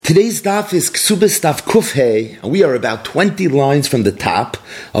Today's daf is Ksubas Daf Kuf Hey, and we are about 20 lines from the top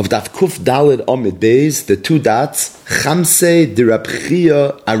of Daf Kuf Daled Amid Beis, the two dots, Chamse de Reb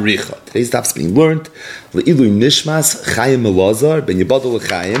Chia Aricha. Today's daf is being learned, Le'ilu Nishmas Chaim Elazar, Ben Yibadol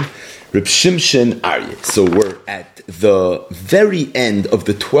Chaim, Reb Shimshon Aryeh. So we're at the very end of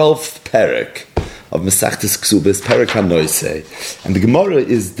the 12th parak of Masechtas Ksubas, Parak HaNoisei. And the Gemara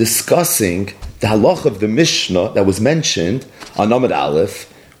is discussing the halach of the Mishnah that was mentioned on Amid Aleph,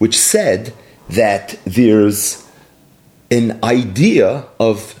 which said that there's an idea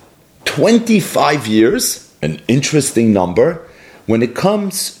of 25 years, an interesting number, when it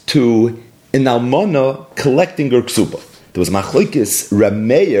comes to an almana collecting her ksuba. There was machlokes Reb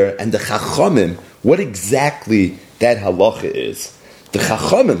Meir and the Chachamim, what exactly that halacha is. The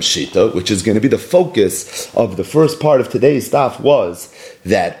Chachamim Shita, which is going to be the focus of the first part of today's daf, was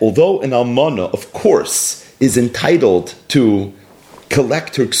that although an almana, of course, is entitled to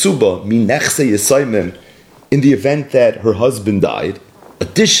collect her ksuba minechse yisaymim in the event that her husband died.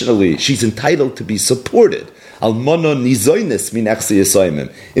 Additionally, she's entitled to be supported almana nizoynes minechse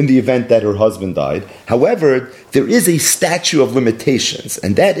yisaymim in the event that her husband died. However, there is a statute of limitations,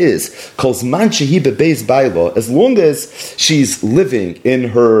 and that is kol zman shehi bebeis baila, as long as she's living in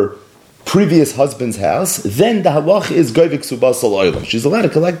her previous husband's house, then the halach is goyve ksuba salaylam. She's allowed to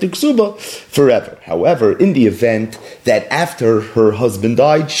collect the ksuba forever. However, in the event that after her husband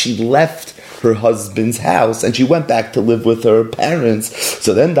died, she left her husband's house and she went back to live with her parents,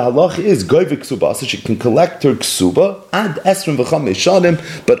 so then the halach is goyve ksuba, so she can collect her ksuba ad esrim v'chamesh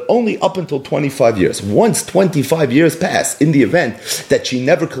shanim, but only up until 25 years. Once 25 years pass, in the event that she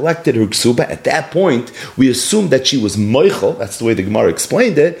never collected her ksuba, at that point we assume that she was moichel. That's the way the Gemara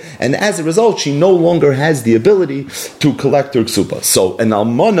explained it, and as a result she no longer has the ability to collect her ksuba. So an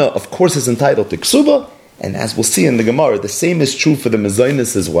almana, of course, is entitled to ksuba, and as we'll see in the Gemara, the same is true for the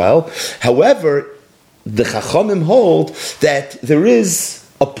mezainis as well. However, the Chachamim hold that there is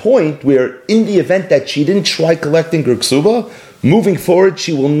a point where, in the event that she didn't try collecting her ksuba, moving forward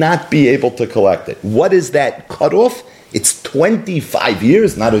she will not be able to collect it. What is that cutoff? It's 25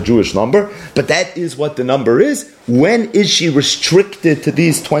 years, not a Jewish number, but that is what the number is. When is she restricted to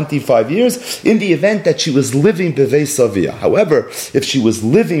these 25 years? In the event that she was living beveis avia. However, if she was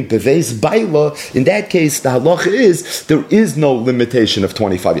living beveis baila, in that case, the halacha is, there is no limitation of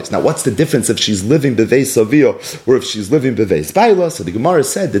 25 years. Now, what's the difference if she's living beveis avia or if she's living beveis baila? So the Gemara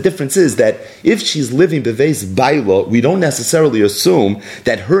said the difference is that if she's living beveis baila, we don't necessarily assume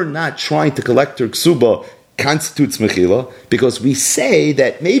that her not trying to collect her ksuba constitutes mechila, because we say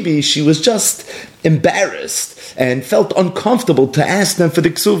that maybe she was just embarrassed and felt uncomfortable to ask them for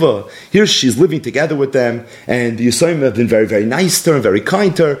the ksuva. Here she's living together with them, and the Yisraelim have been very, very nice to her, very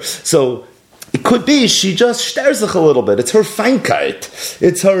kind to her. So it could be she just sterzach a little bit. It's her feinkite.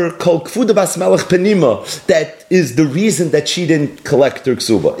 It's her kol kfuda bas melech penima that is the reason that she didn't collect her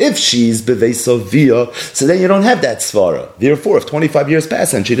ksuba. If she's beveis avia, so then you don't have that svara. Therefore, if 25 years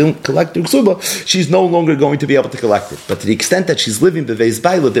pass and she didn't collect her ksuba, she's no longer going to be able to collect it. But to the extent that she's living beveis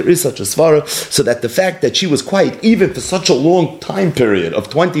baila, there is such a svara, so that the fact that she was quiet even for such a long time period of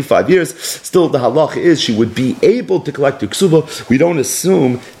 25 years, still the halacha is she would be able to collect her ksuba. We don't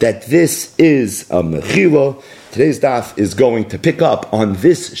assume that this is a mechila. Today's daf is going to pick up on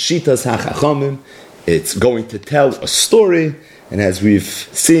this shitas hachachamim. It's going to tell a story, and as we've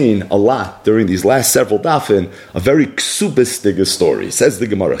seen a lot during these last several dafin, a very ksubistig story. Says the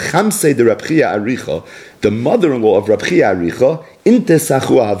Gemara, Chamse de Reb Chia Aricha, the mother-in-law of Reb Chia Aricha,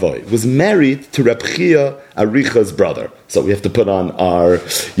 Intesachu Avoy, was married to Reb Chia Aricha's brother. So we have to put on our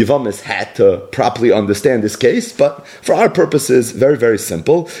Yevamis hat to properly understand this case, but for our purposes, very, very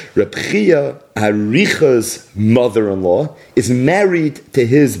simple. Reb Chia Aricha's mother-in-law is married to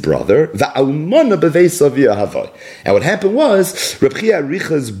his brother, Va'almana beveis avia Havoy. And what happened was, Reb Chia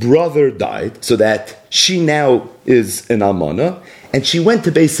Aricha's brother died, so that she now is an almana, and she went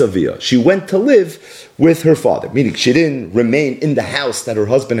to Beis Avia. She went to live with her father, meaning she didn't remain in the house that her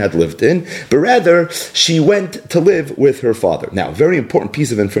husband had lived in, but rather she went to live with her father. Now, a very important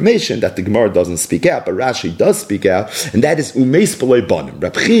piece of information that the Gemara doesn't speak out, but Rashi does speak out, and that is Umeis B'loi Banim.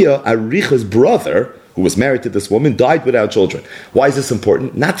 Reb Chia Aricha's brother, who was married to this woman, died without children. Why is this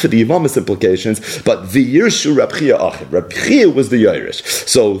important? Not for the Yivamis implications, but the Yirshu Reb Chia Achim. Reb Chia was the Yirish.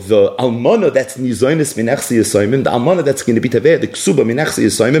 So the Almana that's Nizonis Minachsi Yisoyim, the Almana that's going to be Taveh, the Ksuba Minachsi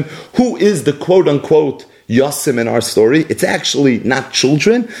Yisoyim, who is the quote-unquote Yasim in our story? It's actually not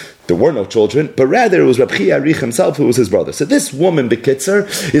children. There were no children, but rather it was Reb Chia Arich himself who was his brother. So this woman,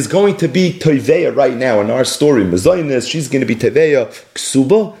 Bekitzer, is going to be Toiveya right now in our story. Mezainis, she's going to be Toiveya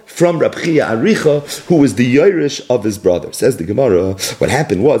Ksuba from Rab Chia Aricha, who was the Yerush of his brother. Says the Gemara, what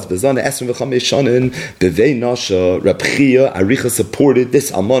happened was, Rab Chia Aricha supported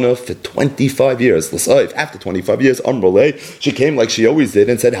this Almana for 25 years. After 25 years, she came like she always did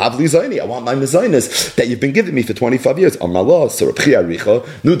and said, Havli Zaini, I want my Mezainis that you've been giving me for 25 years. Amrullah, so Rab Chia Aricha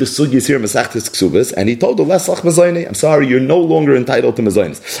knew the Sugyas here, Masachtes Ksubas, and he told her, Leslach Mezaini, I'm sorry, you're no longer entitled to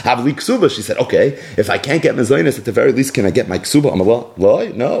Mezainis. Havli Ksuba, she said, okay, if I can't get Mezainis, at the very least, can I get my Ksuba? Amrullah,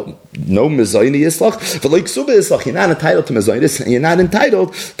 no Mezaini Islach. But like Ksuba Islach, you're not entitled to Mezainis, and you're not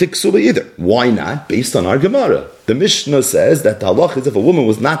entitled to Ksuba either. Why not? Based on our Gemara. The Mishnah says that the halach is if a woman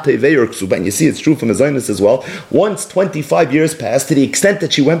was not tevei or ksuba, and you see it's true from Mezainis as well, once 25 years passed, to the extent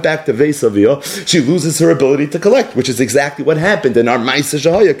that she went back to Veisavia, she loses her ability to collect, which is exactly what happened in our Maisa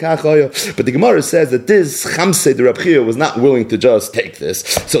Shahaya Kachaya. But the Gemara says that this Chamse de Rab Chia was not willing to just take this.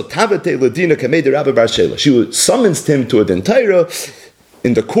 So Tavate Ladina Kamei de Rabbi Bar Shela. She summons him to a dentaira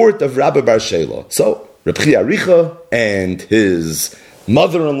in the court of Rabbi Bar Shela. So Rab Chia Aricha and his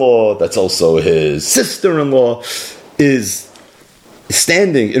mother-in-law, that's also his sister-in-law, is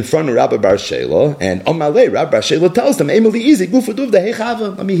standing in front of Rabbi Bar Shela, and Amalei, Rabbi Bar Shela tells them, Emily, easy,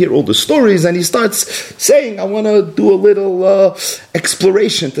 let me hear all the stories, and he starts saying, I want to do a little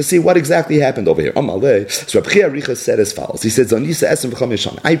exploration to see what exactly happened over here. Amalei, so Rabbi Chia Aricha said as follows, he said,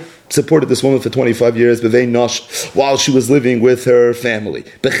 I supported this woman for 25 years, while she was living with her family.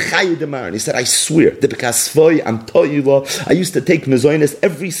 And he said, I swear, I used to take Mezainis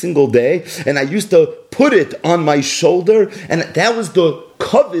every single day, and I used to put it on my shoulder, and that was the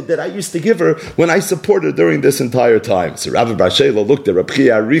covet that I used to give her when I supported her during this entire time. So Rabbi Bar Shela looked at Rabbi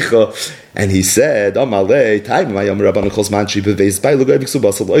Chia Aricha and he said, what's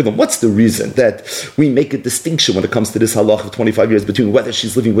the reason that we make a distinction when it comes to this halach of 25 years between whether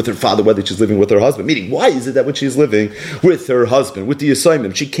she's living with her father, whether she's living with her husband? Meaning, why is it that when she's living with her husband, with the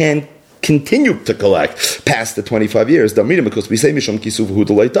assignment, she can't continue to collect past the 25 years? Because we say Misham Kisuv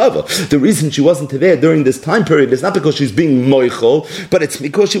Hudalaitava. The reason she wasn't there during this time period is not because she's being moichel, but it's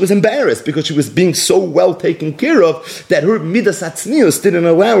because she was embarrassed, because she was being so well taken care of that her midas atznius didn't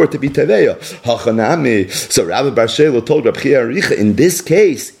allow her to be teveya. Hachanami. So Rabbi Bar Shela told Rabbi Chia Aricha, in this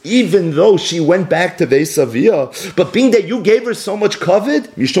case, even though she went back to Veisavia, but being that you gave her so much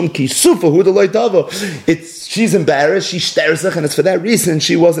covet, Misham Kisuv Hudalaitava, she's embarrassed, she sterzach, and it's for that reason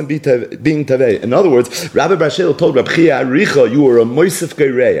she wasn't being tavei. In other words, Rabbi Bar Shela told Rabbi Chia Aricha, you were a moisef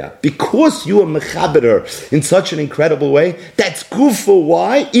gereya. Because you were mechaber her in such an incredible way, that's good for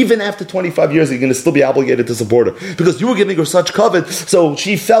why, even after 25 years, you're going to still be obligated to support her. Because you were giving her such covet, so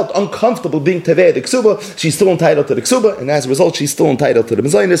she felt uncomfortable being tavei the ksuba, she's still entitled to the ksuba, and as a result, she's still entitled to the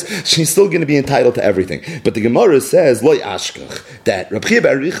mezainis, she's still going to be entitled to everything. But the Gemara says, loy ashkach, that Rabbi Chia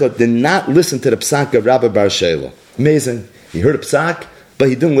Aricha did not listen to the psak of Rabbi Bar Shela. Amazing. He heard a psak, but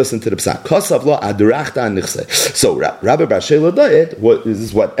he didn't listen to the psak. So Rabbi Bar Shela did this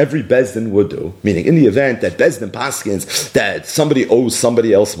is what every bezdin would do. Meaning, in the event that bezdin paskins that somebody owes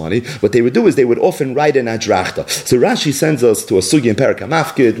somebody else money, what they would do is they would often write an adrachta. So Rashi sends us to a sugi in Perek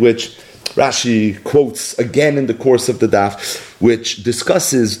HaMafkid, which Rashi quotes again in the course of the daf, which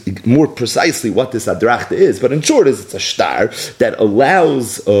discusses more precisely what this adrachta is. But in short, it's a shtar that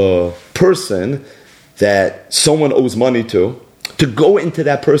allows a person that someone owes money to go into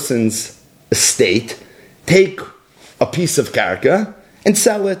that person's estate, take a piece of karka, and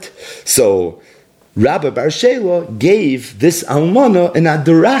sell it. So Rabbi Bar Shela gave this almana an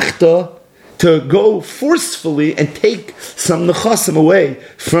adrachta to go forcefully and take some nechasim away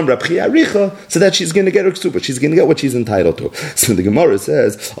from Rabbi Chia Aricha so that she's going to get her ksuba, she's going to get what she's entitled to. So the Gemara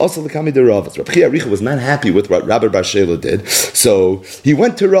says, also l'kami de Rav, Rabbi Chia Aricha was not happy with what Rabbi Bar Shela did, so he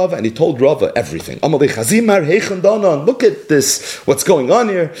went to Rav and he told Rav everything. Amalei chazimar heichen danan, look at this, what's going on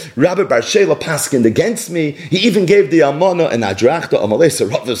here. Rabbi Bar Shela paskined against me, he even gave the almana an adrachta. Amalei, so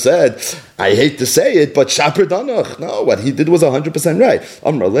Rav said, I hate to say it, but shaper danach, no, what he did was 100% right.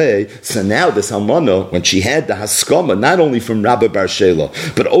 Amalei, so now this almana, when she had the haskama, not only from Rabbi Bar Shela,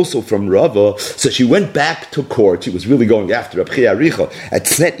 but also from Rava, so she went back to court. She was really going after Rabbi Chia Aricha.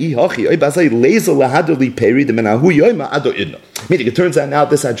 Meaning, it turns out now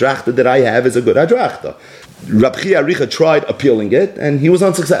this adrachta that I have is a good adrachta. Rabbi Chia Aricha tried appealing it, and he was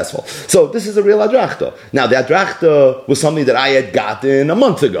unsuccessful. So this is a real adrachta. Now, the adrachta was something that I had gotten a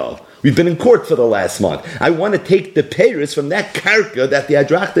month ago. We've been in court for the last month. I want to take the payers from that karka that the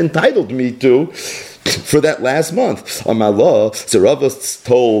adrachta entitled me to for that last month. On my law, so Rava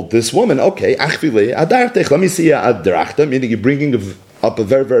told this woman, okay, achvile adartech, let me see a adrachta, meaning you're bringing up a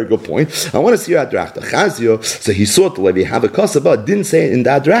very, very good point. I want to see your adrachta. Chazio, so he saw the Levi have a kasaba, didn't say it in the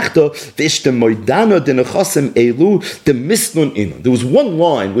adrachta, v'ishtem moidano dinachasem elu the misnun inun. There was one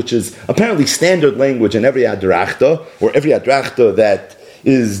line which is apparently standard language in every adrachta, or every adrachta that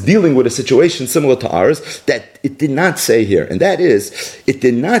is dealing with a situation similar to ours, that it did not say here. And that is, it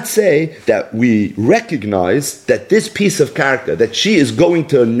did not say that we recognize that this piece of karka that she is going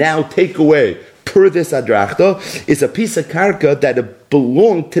to now take away per this adrachta is a piece of karka that it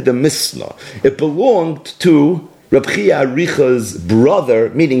belonged to the misna. It belonged to Reb Chia Aricha's brother,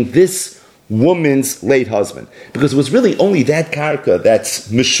 meaning this woman's late husband, because it was really only that karka that's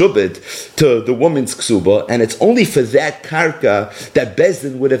meshubed to the woman's ksuba, and it's only for that karka that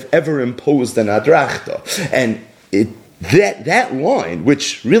Bezdin would have ever imposed an adrachta. And that line,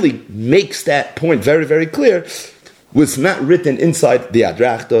 which really makes that point very, very clear, was not written inside the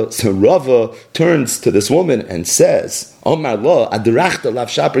adrachta. So Rava turns to this woman and says, Omar lo, adrachta lav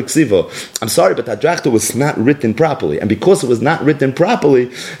shaper ksiva. I'm sorry, but adrachta was not written properly. And because it was not written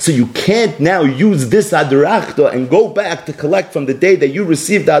properly, so you can't now use this adrachta and go back to collect from the day that you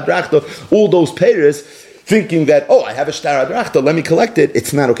received the adrachta all those payers, thinking that, I have a shtar adrachta, let me collect it.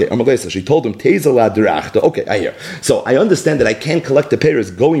 It's not okay. She told him, Tezel adrachta. Okay, I hear. So I understand that I can't collect the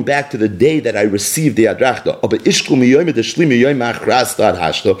payers going back to the day that I received the adrachta.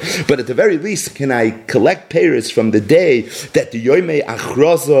 But at the very least, can I collect payers from the day that the yoime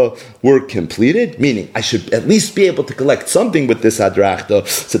achraza were completed? Meaning, I should at least be able to collect something with this adrachta.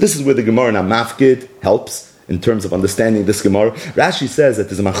 So this is where the Gemara Namafkid helps in terms of understanding this Gemara. Rashi says that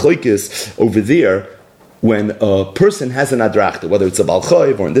there's a machlokes over there. When a person has an adrachta, whether it's a Baal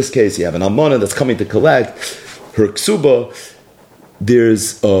Chayv, or in this case you have an almana that's coming to collect her ksuba, there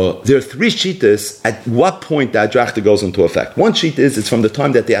are three shittas at what point the adrachta goes into effect. One sheet is it's from the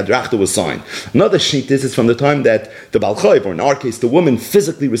time that the adrachta was signed. Another sheet is it's from the time that the Baal Chayv, or in our case the woman,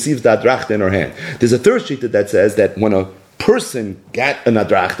 physically receives the adrachta in her hand. There's a third sheet that says that when a person got an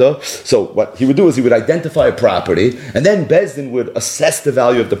adrachta, so what he would do is he would identify a property, and then Bezdin would assess the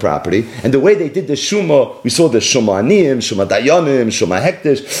value of the property. And the way they did the shuma, we saw the shuma aniyim, shuma dayanim, shuma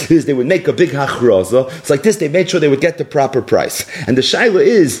hektish, is they would make a big hachraza. It's like this, they made sure they would get the proper price. And the shaila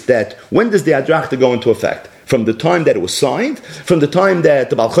is that when does the adrachta go into effect? From the time that it was signed, from the time that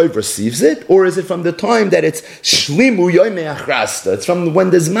the Baal Chayv receives it, or is it from the time that it's shlimu yoimei achrasta? It's from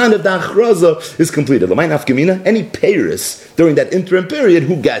when the zman of the achraza is completed. L'may nafkamina, any payers during that interim period,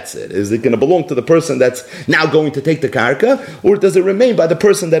 who gets it? Is it going to belong to the person that's now going to take the karka, or does it remain by the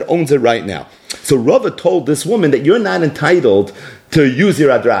person that owns it right now? So Rava told this woman that you're not entitled to use your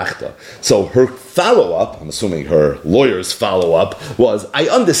adrachta. So her follow-up, I'm assuming her lawyer's follow-up, was, I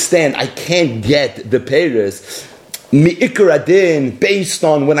understand I can't get the payers mi'ikar adin based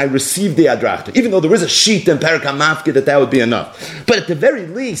on when I received the adrachta, even though there is a sheet in Perek HaMafkid that would be enough. But at the very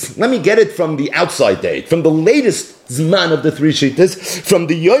least, let me get it from the outside date, from the latest zman of the three shittas, from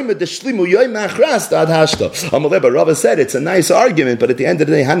the yoyma the shlimu yoyma achras ad hashta. Amalei Rava said it's a nice argument, but at the end of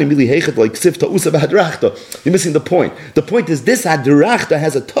the day, hani mili hechet like sifta usa b'hadrachta. You're missing the point. The point is this hadrachta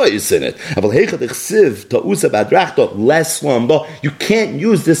has a tois in it. Aval hechet ichsiv ta usa b'hadrachta less lamba. You can't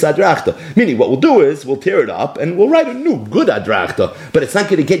use this hadrachta. Meaning, what we'll do is we'll tear it up and we'll write a new good hadrachta, but it's not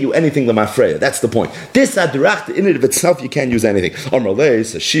going to get you anything lemafreya. That's the point. This hadrachta in and of itself, you can't use anything. Amalei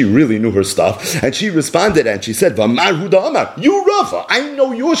says she really knew her stuff, and she responded and she said, you Rava, I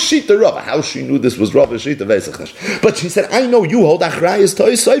know your shita Rava. How she knew this was Rava shita Vesachnesh. But she said, I know you hold Achrayas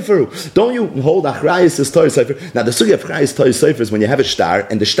Toy Seiferu. Don't you hold Achrayas as Toy Seifer? Now the sugi of Achrayas Toy Seifer is when you have a star,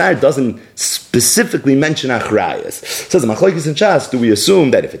 and the star doesn't specifically mention Achrayas. Says Machlokes and Shas, do we assume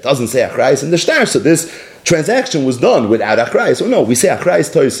that if it doesn't say Achrayas in the star, so this transaction was done without Achrayas? So no, we say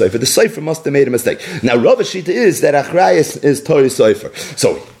Achrayas Toy Seifer. The Seifer must have made a mistake. Now Rava shita is that Achrayas is Toy Seifer.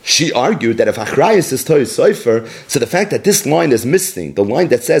 So she argued that if Achrayas is Toy Seifer, so the fact that this line is missing, the line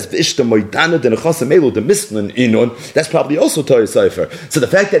that says V'ishta moidana denechasem elu the misnan inun, that's probably also Toy Seifer. So the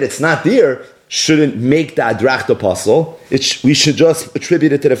fact that it's not there shouldn't make the adrachta possible. We should just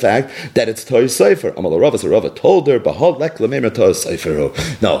attribute it to the fact that it's Toy Seifer. Amal Rava told her, "Bahal lek lememer Toy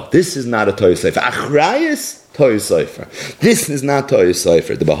Seifer." No, this is not a Toy Seifer. Achrayas Toy Seifer. This is not Toy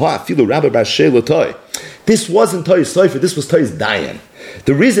Seifer. The Baha Filu Rabbi Bar Shela Toy. This wasn't Toy Seifer. This was Toy's Dayan.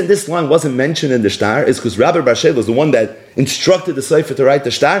 The reason this line wasn't mentioned in the shtar is because Rabbi Bar Shela was the one that instructed the Seifer to write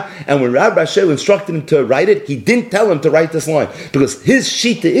the shtar, and when Rabbi Bar Shela instructed him to write it, he didn't tell him to write this line, because his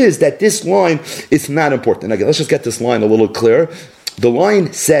shita is that this line is not important. Again, let's just get this line a little clearer. The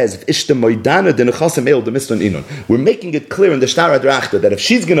line says, we're making it clear in the Shtar Adrachta that if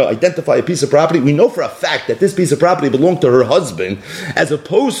she's going to identify a piece of property, we know for a fact that this piece of property belonged to her husband, as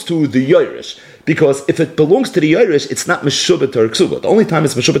opposed to the Yoirish. because if it belongs to the Yerush, it's not Meshubah to her Ksuba. The only time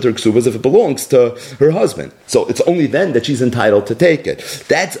it's Meshubah to her Ksuba is if it belongs to her husband. So it's only then that she's entitled to take it.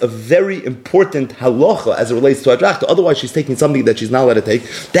 That's a very important halacha as it relates to Adrachta. Otherwise, she's taking something that she's not allowed to take.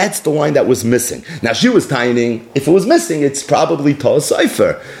 That's the line that was missing. Now, she was tying, if it was missing, it's probably Tois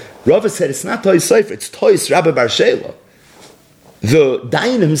Seifer. Rava said it's not Tois Seifer, it's Tois Rabbi Bar Shela. The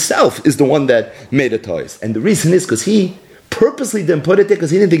Dayan himself is the one that made a Tois. And the reason is because he purposely didn't put it there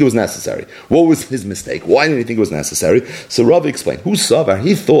because he didn't think it was necessary. What was his mistake? Why didn't he think it was necessary? So Rava explained. Who savar?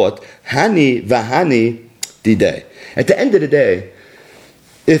 He thought, Hani v'hani didei. At the end of the day,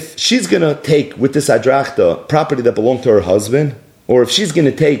 if she's going to take with this Adrachta property that belonged to her husband, or if she's going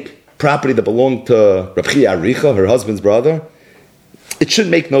to take property that belonged to Reb Chia Aricha, her husband's brother, it should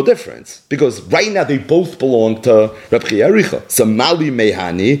make no difference. Because right now they both belong to Reb Chia Aricha. So Mali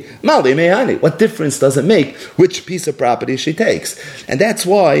Mehani. What difference does it make which piece of property she takes? And that's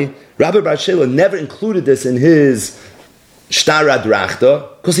why Rabbi Bar Shela never included this in his Shtar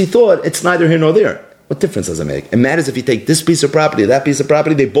Adrachta, because he thought it's neither here nor there. What difference does it make? It matters if you take this piece of property, that piece of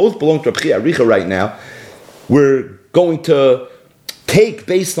property. They both belong to Reb Chia Aricha right now. We're going to take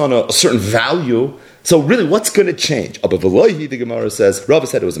based on a certain value. So really, what's going to change? Abba Velohi, the Gemara says, Rava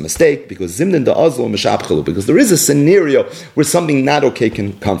said it was a mistake because Zimnin da Azlo Meshapchalu, because there is a scenario where something not okay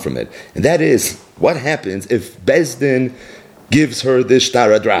can come from it. And that is, what happens if Bezdin gives her this Shtar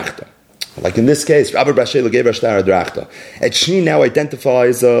Adrachta? Like in this case, Rabbi Bar Shela gave her Shtar Adrachta, and she now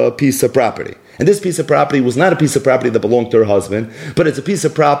identifies a piece of property. And this piece of property was not a piece of property that belonged to her husband, but it's a piece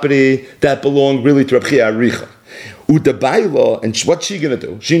of property that belonged really to Reb Chia Aricha. Udabayla, and what's she going to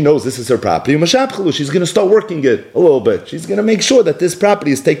do? She knows this is her property. She's going to start working it a little bit. She's going to make sure that this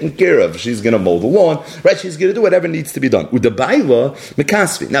property is taken care of. She's going to mow the lawn, right? She's going to do whatever needs to be done. Udabayla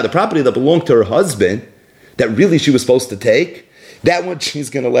Mekasvi. Now, the property that belonged to her husband, that really she was supposed to take, that one she's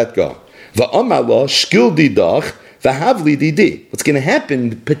going to let go. Va'amala shkil didach. What's going to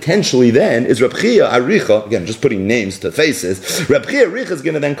happen potentially then is Reb Chia Aricha, again, just putting names to faces, Reb Chia Aricha is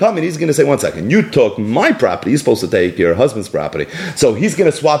going to then come and he's going to say, one second, you took my property, you're supposed to take your husband's property. So he's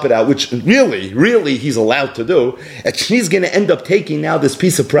going to swap it out, which really he's allowed to do. And she's going to end up taking now this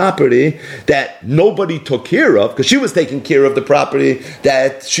piece of property that nobody took care of, because she was taking care of the property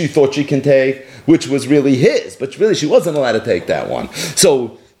that she thought she can take, which was really his, but really she wasn't allowed to take that one.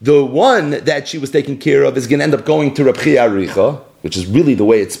 So the one that she was taking care of is going to end up going to Reb Chia Aricha, which is really the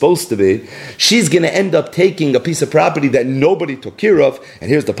way it's supposed to be. She's going to end up taking a piece of property that nobody took care of. And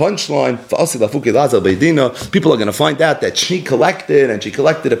here's the punchline. People are going to find out that she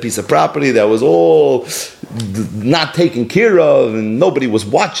collected a piece of property that was all not taken care of, and nobody was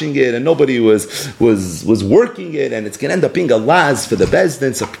watching it, and nobody was working it, and it's going to end up being a laz for the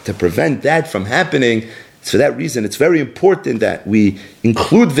Bezdin. So to prevent that from happening, for that reason, it's very important that we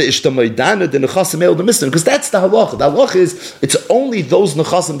include the Ishta Maidana, the Nechasim El, the Mishnah, because that's the halacha. The halacha is, it's only those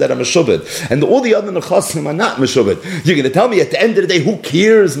Nechasim that are Meshubed, and all the other Nechasim are not Meshubed. You're going to tell me at the end of the day, who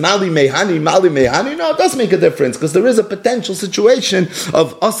cares? Mali Mehani? No, it does make a difference, because there is a potential situation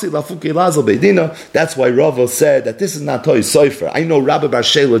of Asi Lafuki Lazal Beidina. That's why Rava said that this is not Toy Sofer. I know Rabbi Bar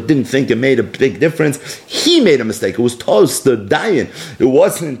Shela didn't think it made a big difference. He made a mistake. It was Toz the Dayan. It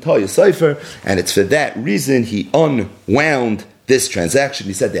wasn't Toy Sofer, and it's for that reason he unwound this transaction.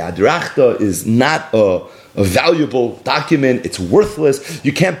 He said the Adrachta is not a valuable document. It's worthless.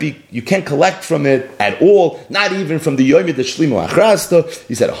 You can't collect from it at all, not even from the Yomid Shlimu Achrasta.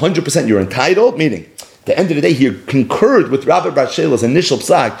 He said 100% you're entitled, meaning at the end of the day he concurred with Rabbi Bar Shela's initial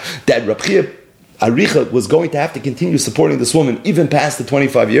psak that Reb Chia Aricha was going to have to continue supporting this woman even past the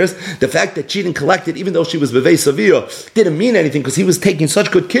 25 years. The fact that she didn't collect it, even though she was Bevei Savia, didn't mean anything because he was taking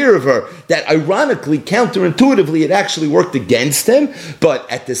such good care of her that ironically, counterintuitively, it actually worked against him. But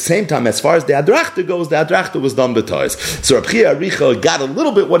at the same time, as far as the Adrachta goes, the Adrachta was done b'tois. So Reb Chia Aricha got a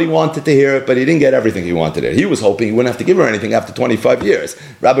little bit what he wanted to hear, but he didn't get everything he wanted to hear. He was hoping he wouldn't have to give her anything after 25 years.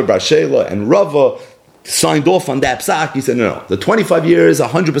 Rabbi Bar Shela and Rava signed off on that psak. He said, no, the 25 years,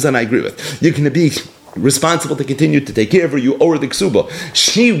 100% I agree with. You're going to be responsible to continue to take care of her. You owe her the ksuba.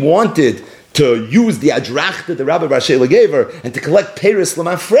 She wanted to use the adrachta that Rabbi Bar Shela gave her and to collect Paris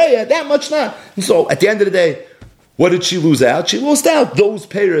Lamafreya, that much not. And so at the end of the day, what did she lose out? She lost out those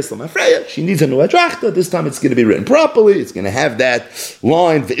Paris Lamafreya. She needs a new adrachta. This time it's going to be written properly. It's going to have that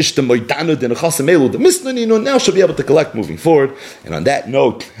line, V'ishta moidanu denechasim elu demisnaninu. Now she'll be able to collect moving forward. And on that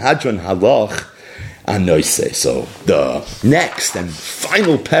note, Hadron Halach, so the next and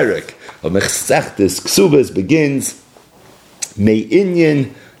final parak of Mechsechtes Ksubas begins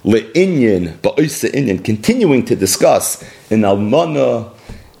Me'inyan le'inyan ba'oisa inyan, continuing to discuss in Almana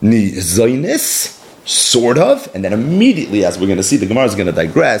ni Zaynis sort of, and then immediately, as we're going to see, the Gemara is going to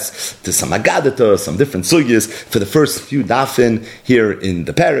digress to some Agadata, some different sugyas for the first few dafin here in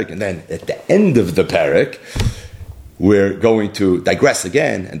the parak, and then at the end of the parak, we're going to digress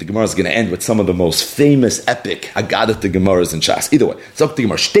again, and the Gemara is going to end with some of the most famous epic Agadata Gemaras in Shas. Either way, so the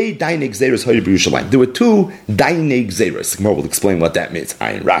Gemara, Shtei Dainei Gzeros Hayir B'Yerushalayim. There were two Dainei Gzeros. The Gemara will explain what that means.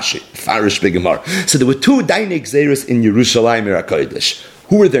 Ayin Rashi, Farish B'Gemara. So there were two Dainei Gzeros in Yerushalayim HaKodesh.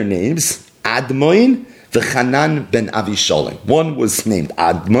 Who were their names? Admoin v'Chanan ben Avishalim. One was named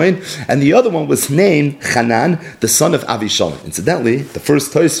Admoin, and the other one was named Chanan, the son of Avishalim. Incidentally, the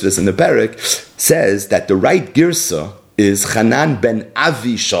first Tosfos in the Barak says that the right girsa is Chanan ben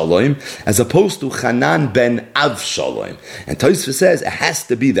Avishalim as opposed to Chanan ben Avshalim. And Tosfos says it has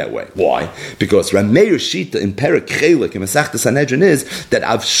to be that way. Why? Because Rameir Shita in Perek Chelik in Masechta Sanhedrin is that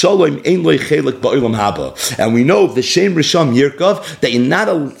Avshalim ein loy chelik ba'olam haba. And we know of the Shem Risham Yirkov that you're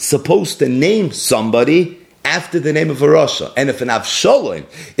not supposed to name somebody after the name of a Rasha. And if an Avshalom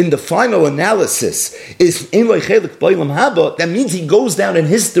in the final analysis is Ein Lo Chelik B'Olam Haba, that means he goes down in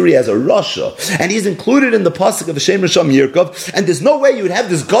history as a Rasha, and he's included in the pasuk of Hashem Risham Yirkov, and there's no way you would have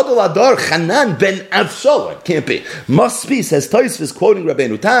this Gadol Adar Chanan ben Avshalom. Can't be. Must be, says Tosfos, quoting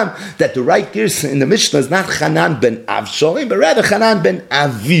Rabbeinu Tam, that the right girsa in the Mishnah is not Chanan ben Avshalom, but rather Chanan ben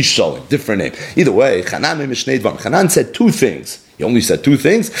Avishalom. Different name. Either way, Chanan ben Mishnei Dvarim. Chanan said two things. He only said two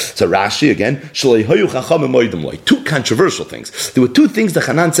things. So Rashi again, two controversial things. There were two things that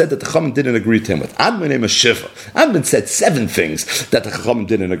Hanan said that the Chachamim didn't agree to him with. Admon name is Shiva. Admon said 7 things that the Chachamim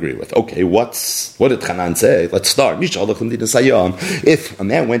didn't agree with. Okay, what did Hanan say? Let's start. If a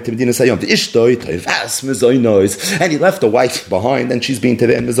man went to Medina Sayyam, and he left a wife behind, and she's being to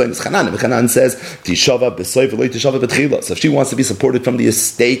the end of Hanan says, so if she wants to be supported from the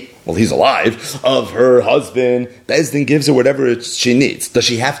estate, well, he's alive, of her husband, Bezdin gives her whatever she needs. Does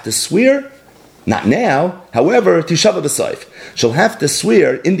she have to swear? Not now. However, Tishava B'Saif. She'll have to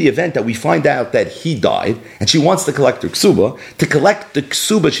swear in the event that we find out that he died, and she wants to collect her ksuba. To collect the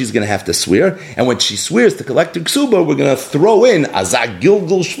ksuba, she's going to have to swear. And when she swears to collect her ksuba, we're going to throw in Azak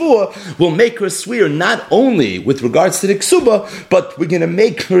Gilgul Shvua. We'll make her swear not only with regards to the ksuba, but we're going to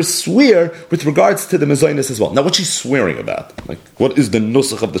make her swear with regards to the mezainis as well. Now, what's she swearing about? Like, what is the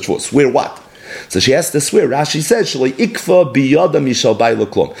nusach of the shvua? Swear what? So she has to swear. Rashi says,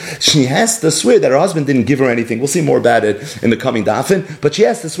 she has to swear that her husband didn't give her anything. We'll see more about it in the coming dafin. But she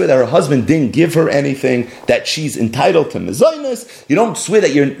has to swear that her husband didn't give her anything, that she's entitled to mezainis. You don't swear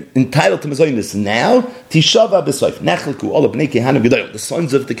that you're entitled to mezainis now. Tishava b'soif. Nechelku all of bnei Kehanim Gedolim. The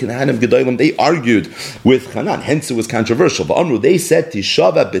sons of the Kehanim Gedolim, they argued with Hanan. Hence it was controversial. But Amru, they said,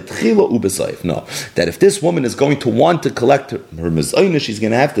 Tishava b'tchila u'b'soif. No. That if this woman is going to want to collect her mezainis, she's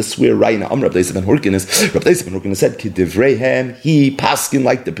going to have to swear right now. Amru, Rabbi Ben Hurkinus said, "Kidivreihem he paskin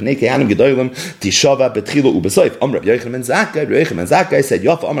like the Pnei Kehanim Gedolim Tishava betchila ubesoif." Rabbi Yochanan ben Zakkai said,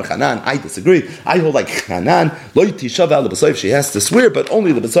 "Yofa Amar Chanan." I disagree. I hold like Chanan loy Tishava lebesoif. She has to swear, but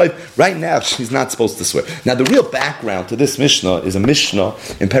only lebesoif. Right now, she's not supposed to swear. Now, the real background to this Mishnah is a Mishnah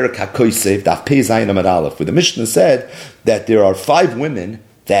in Perek HaKosev Daf Pei Zayin Amud Aleph, where the Mishnah said that there are 5 women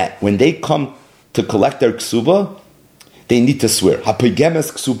that when they come to collect their ksuba, they need to swear.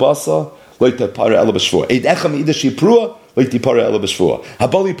 Hapigemes ksubasa. If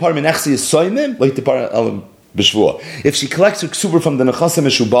she collects her ksuba from the nechasim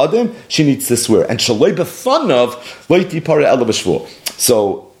meshubadim, she needs to swear. And shaloi b'fanav loiti para ela b'shvua.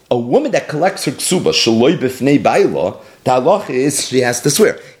 So a woman that collects her ksuba shaloi b'fnei baila, the halacha is she has to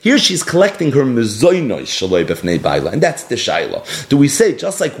swear. Here she's collecting her mezoinos shaloi b'fnei baila, and that's the shaila. Do we say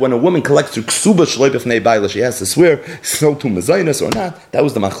just like when a woman collects her ksuba shaloi b'fnei baila, she has to swear so to mezoinos or not? That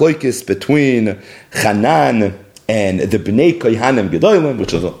was the machlokes between Chanan and the Bnei Kehanim Gedolim,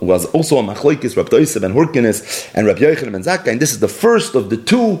 which was also a machlokes Rabbi Yosef ben Hurkinus and Rabbi Yochanan ben Zakkai. And this is the first of the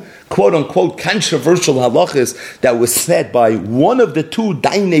 2 quote-unquote controversial halachas that was said by one of the 2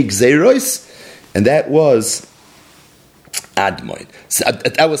 Dainei Gzeros, and that was Admoin. So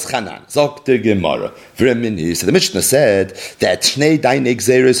that was Chanan. Zok the Gemara. So the Mishnah said that Shnei Dainei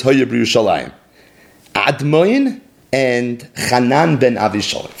Gzeros Hayir B'Yerushalayim. Admoin and Chanan ben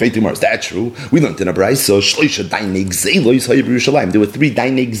Avishalim. Is that true? We learned in a brayso Shloisha Dainei Gzelos Hayir B'Yerushalayim. There were 3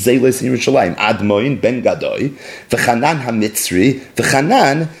 Dainei Gzelos in Yerushalayim. Admoin ben Gadoi, v'Chanan HaMitzri,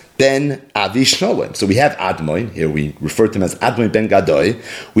 v'Chanan ben Avishalim. So we have Admoin, here we refer to him as Admoin ben Gadoi.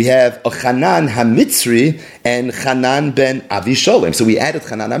 We have a Chanan HaMitzri and Chanan ben Avishalim. So we added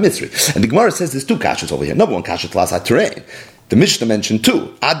Chanan HaMitzri. And the Gemara says there's 2 kashas over here. Number 1 kasha tlas HaTerein. The Mishnah mentioned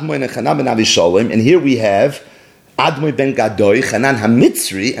 2, Admoin and Chanan ben Avishalim, and here we have Admoi ben Gadoy, Chanan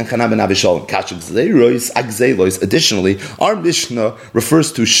HaMitzri, and Chanan ben Avishalom. Kasha Gzeiros, Agzeilos. Additionally, our Mishnah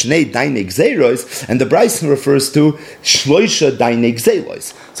refers to Shnei Dainei Gzeiros, and the Bryson refers to Shloisha Dainei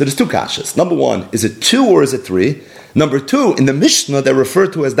Gzeilos. So there's two kashas. Number one, is it 2 or is it 3? Number two, in the Mishnah, they're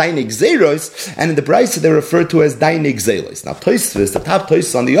referred to as Dainei Gzeiros, and in the Brisa, they're referred to as Dainei Gzeilos. Now, Tosfos, the top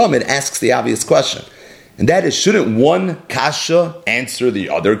Tosfos on the Yomid, asks the obvious question. And that is, shouldn't one kasha answer the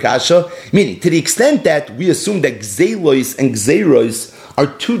other kasha? Meaning, to the extent that we assume that Gzeilos and Gzeiros are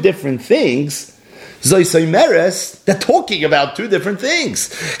two different things, Zoisaimeres, they're talking about two different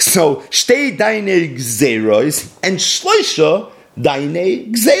things. So, Shtei Dainei Gzeiros and Shloisha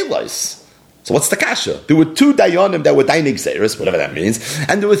Dainei Gzeilos. So what's the kasha? There were 2 dayanim that were dainei gzeiros, whatever that means,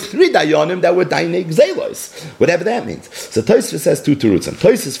 and there were 3 dayanim that were dainei gzeilos, whatever that means. So Tosfos says 2 terutzim.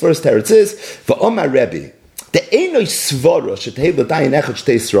 Tosfos' first teretz is v'omar Rebbe. The einoi svara shetei l'dayin echad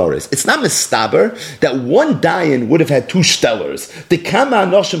shtei sraris. It's not mistaber that one dayan would have had 2 stellars. The kama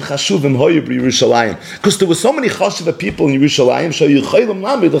anoshim chashuvim hoyu b'Yerushalayim, because there were so many chashuva people in Yerushalayim so yichayim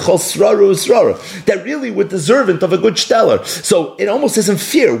lamid l'chol srara that really were deserving of a good stellar. So it almost isn't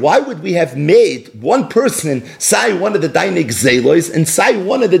fair. Why would we have made one person say one of the dainei gzeilos and say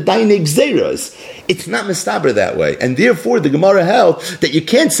one of the dainei gzeiros? It's not mistaber that way, and therefore the Gemara held that you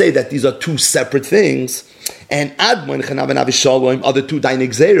can't say that these are 2 separate things. And Admon, Chanan ben Avishalom are the 2 dainei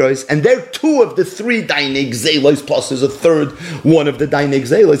gzeiros, and they're 2 of the 3 dainei gzeiros, plus there's a third one of the dainei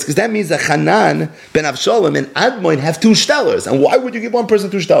gzeiros, because that means that Chanan ben Avishalom and Admon have 2 stellars. And why would you give one person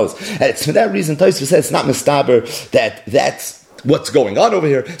 2 stellars? And it's for that reason Tosfos says it's not mistaber that that's what's going on over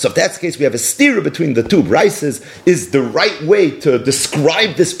here. So if that's the case, we have a stira between the 2 brises. Is the right way to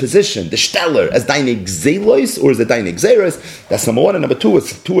describe this position, the stellar, as dainei gzeilos or is it dainei gzeiros? That's number 1. And number 2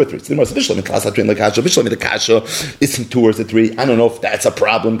 is 2 or 3. It's the most Bishlam in class between the kasha. Bishlam in the kasha is 2 or is it 3. I don't know if that's a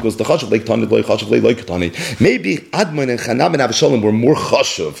problem because the chashav leik tani loy chashav leik tani. Maybe Admon and Chanan ben Avishalom were more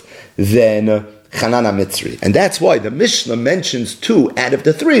chashav than Chanan HaMitzri. And that's why the Mishnah mentions 2 out of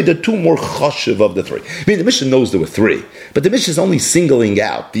the 3, the 2 more chashuv of the 3. I mean, the Mishnah knows there were 3, but the Mishnah is only singling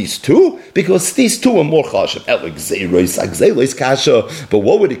out these 2 because these 2 are more chashuv. But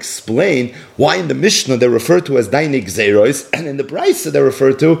what would explain why in the Mishnah they're referred to as dainei gzeiros and in the Brisa they're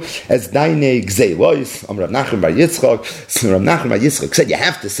referred to as dainei gzeilos? Rav Nachman bar Yitzchak said you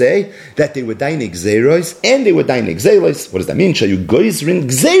have to say that they were dainei gzeiros and they were dainei gzeilos. What does that mean? Shayu goizrin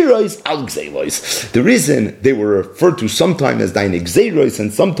gzeiros al gzeilos. The reason they were referred to sometimes as dainei gzeiros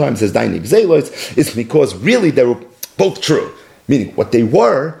and sometimes as dainei gzeilos is because really they were both true. Meaning what they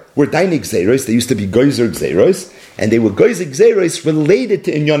were dainei gzeiros. They used to be geyser gzeiros, and they were geyser gzeiros related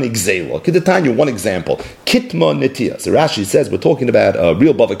to inyan gzeila. Kedatanya, one example, kitma netia. So Rashi says we're talking about a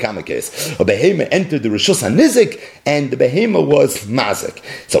real bava kama case. A behema entered the rishus hanizik, and the behema was mazik.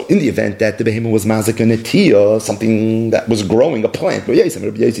 So in the event that the behema was mazik and netia, something that was growing, a plant. Rabbi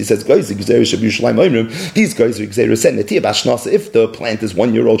Yosi says geyser gzeiros shabu shleim oimrim. These geyser gzeiros said netia bashnasa. If the plant is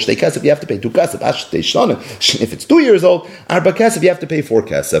 1 year old, shtei kasef, you have to pay 2 kasef. Ashtei shana. If it's 2 years old, arba kasef, you have to pay 4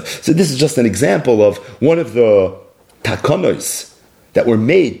 kasef. So this is just an example of one of the takonos that were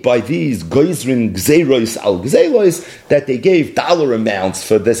made by these goizrin gzeiros al gzeilos that they gave dollar amounts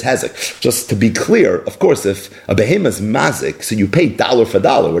for this hezek. Just to be clear, of course, if a behema is mazik, so you pay dollar for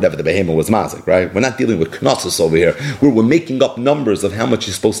dollar, whatever the behema was mazik, right? We're not dealing with knossos over here, where we're making up numbers of how much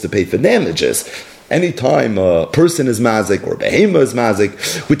you're supposed to pay for damages. Anytime a person is mazik or behema is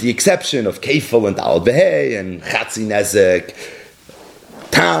mazik, with the exception of kefil and dal behei and chatzi nezek,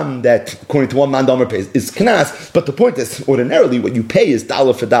 tam that according to one man domer pays is knas, but the point is ordinarily what you pay is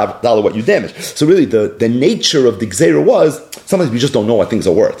dollar for dollar what you damage. So really the nature of the gzeira was sometimes we just don't know what things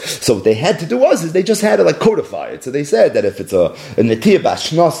are worth. So what they had to do is they just had to codify it. So they said that if it's a netia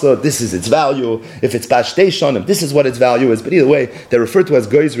bashnasa, this is its value. If it's bashtei this is what its value is. But either way, they're referred to as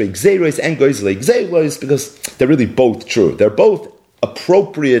goizrei gzeiros and goizrei gzeiros because they're really both true. They're both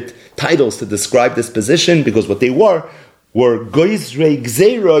appropriate titles to describe this position because what they were goizrei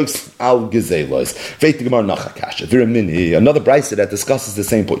gzeiros al gzeilos. Another brisa that discusses the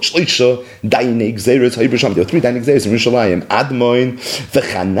same point. Shloisha dainei gzeiros. There are 3 dainei gzeiros in Yerushalayim: Admon,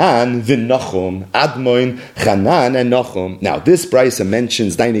 v'Chanan, v'Nachum. Admon, Chanan, and Nachum. Now this brisa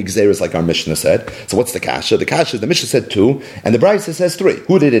mentions dainei gzeiros like our Mishnah said. So what's the kasha? The kasha, the Mishnah said 2, and the brisa says 3.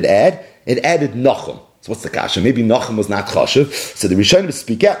 Who did it add? It added Nachum. So what's the kasha? Maybe Nachum was not chashuv. So the Rishonim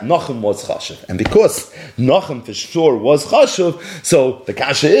speak out, Nachum was chashuv. And because Nachum for sure was chashuv, so the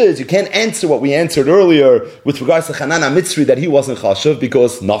kasha is, you can't answer what we answered earlier with regards to Hanan HaMitzri that he wasn't chashuv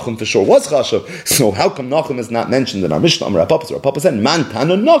because Nachum for sure was chashuv. So how come Nachum is not mentioned in our Mishnah? Rav Papa said, Man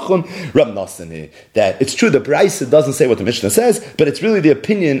Tana Nachum, Rav Nasani. That it's true, the Braisa doesn't say what the Mishnah says, but it's really the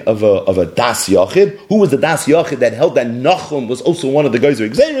opinion of a Das Yachid. Who was the Das Yachid that held that Nachum was also one of the guys who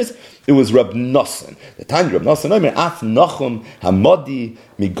exeris? It was Rab Nassan. The time Rab Nassan, Af Nachum Hamadi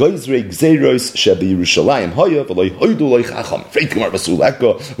Migoizre Gzeros Shebi Yerushalayim Haya V'Loi Hoidu Loi Chacham. Freit Gemar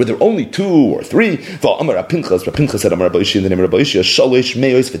Basuleka. Were there only 2 or 3? V'Amar Rapinchas said Amar Rabbi Ishi in the name of Rabbi Ishi Shalosh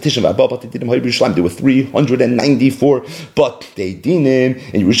Meos V'Tishim V'Abba Batidinim Hoya Yerushalayim. There were 394 Batei Dinim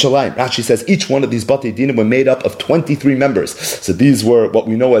in Yerushalayim. Rashi says each one of these Batei Dinim were made up of 23 members. So these were what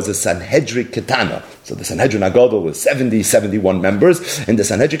we know as a Sanhedrin Ketana. So the Sanhedrin Agadol was 71 members, and the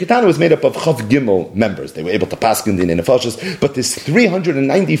Sanhedrin Ketana was made up of Chav Gimel members. They were able to pass in the Nefashos, but there's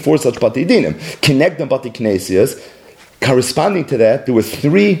 394 such Batei Dinim. Connect them Batei Knesias. Corresponding to that, there were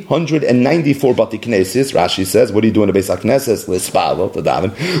 394 Bati Knesses. Rashi says, what do you do in the Beis HaKnesses? L'spalo, to daven.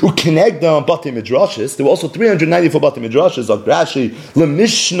 U'kenegdam Bati Midrashes. There were also 394 Bati Midrashes. Like Rashi,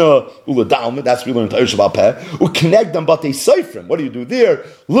 L'mishnah u'ledalmud. That's what we learned in Shabbat Peh. U'kenegdam Bati Seifrim. What do you do there?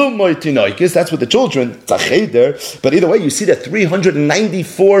 L'moy tinoikis. That's with the children. It's a cheder. But either way, you see that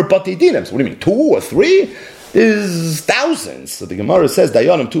 394 Bati Dinim. So what do you mean, 2 or 3? Is thousands. So the Gemara says,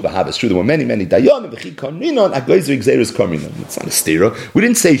 Dayanim tu v'hab. It's true, there were many Dayanim. V'chi kamrinon, agoyzer gzeres kamrinon. It's not a stira. We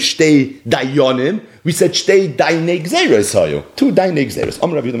didn't say shtei Dayanim. We said shtei dainei gzeres hayo. 2 dainei gzeres.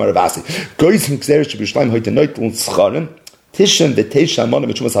 Amar Rav Yehuda Maravasi. Goyzer gzeres sheb'Yerushalayim hoyte noitel scharen. Tishan v'teisha mana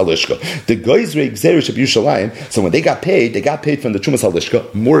v'chumas halishka. The guys were exerish of Yerushalayim. So when they got paid from the chumas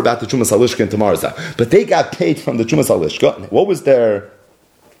halishka. More about the chumas halishka in tomorrow's hour. But they got paid from the chumas halishka. What was their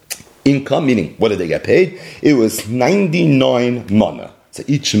income, meaning what did they get paid? It was 99 mana. So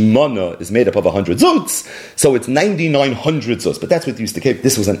each mana is made up of 100 zuts, so it's 9,900 zuts. But that's what they used to keep.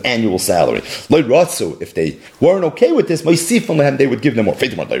 This was an annual salary. Loi Ratsu, if they weren't okay with this, they would give them more.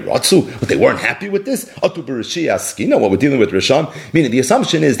 But they weren't happy with this. What we're dealing with Rishon, meaning the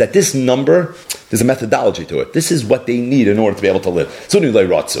assumption is that this number, there's a methodology to it. This is what they need in order to be able to live. So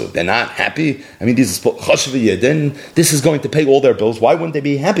they're not happy. I mean, this is going to pay all their bills. Why wouldn't they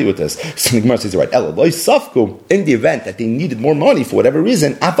be happy with this? So the Gemara says, right, in the event that they needed more money for whatever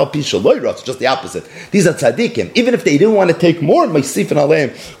reason, it's just the opposite. These are tzaddikim. Even if they didn't want to take more,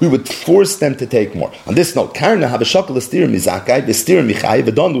 we would force them to take more. On this note, Karna was a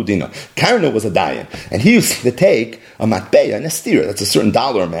dayan, and he used to take a matbeya and a stira. That's a certain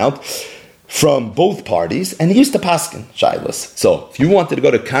dollar amount from both parties, and he used to paskin shaylas. So if you wanted to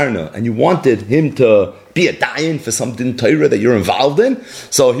go to Karna and you wanted him to be a dayan for some din Torah that you're involved in,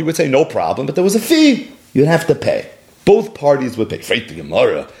 so he would say no problem, but there was a fee you'd have to pay. Both parties would pay. Freit the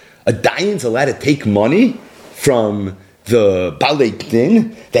Gemara, a dayan's allowed to take money from the Balei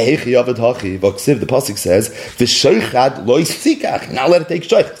Pdin, the Heichi Yavad Hachi, Vaksiv, the Pasuk says, V'shoichad lo yisikach, not allowed to take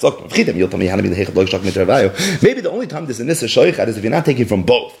shoich. So, you'll tell me how to be the Heichad lo yishach mitravayo. Maybe the only time there's a nissa shoichad is if you're not taking from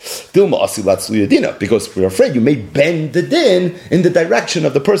both. Dilma asilat sluyadina, because we're afraid you may bend the din in the direction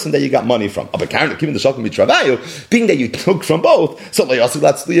of the person that you got money from. But Karen, given the shach mitravayo, being that you took from both, so lo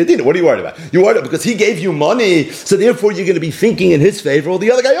asilat sluyadina, what are you worried about? You're worried because he gave you money, so therefore you're going to be thinking in his favor, or the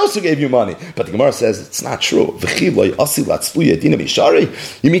other guy also gave you money. But the Gemara says it's not true. You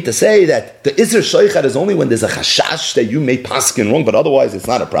mean to say that the Isser Shoichad is only when there's a chashash that you may paskin wrong, but otherwise it's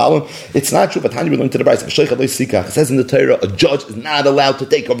not a problem? It's not true. But Tanya, we learned to the Brayso. It says in the Torah, a judge is not allowed to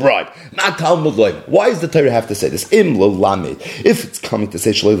take a bribe. Why does the Torah have to say this? If it's coming to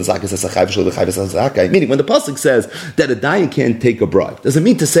say meaning when the pasuk says that a dayan can't take a bribe, does it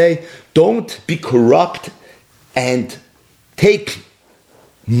mean to say don't be corrupt and take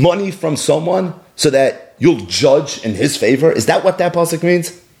money from someone so that you'll judge in his favor? Is that what that pasuk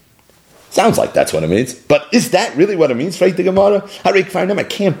means? Sounds like that's what it means. But is that really what it means? Freit the Gemara? It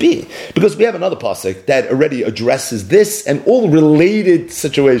can't be. Because we have another pasuk that already addresses this and all related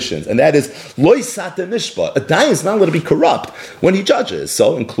situations. And that is, Lo Yisata Mishpa. A dayan is not allowed to be corrupt when he judges.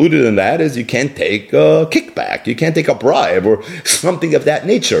 So included in that is you can't take a kickback. You can't take a bribe or something of that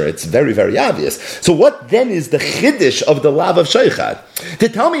nature. It's very, very obvious. So what then is the chiddush of the lav of Sheichad? To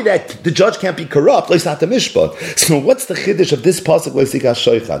tell me that the judge can't be corrupt, Lo Yisata Mishpa. So what's the chiddush of this pasuk, Lo Yisika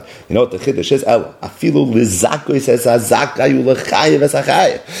Sheichad? You know what the chiddush is elo. Afilu lizakoy says azakayu lechayev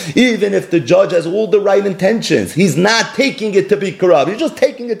esachayev. Even if the judge has all the right intentions, he's not taking it to be corrupt. He's just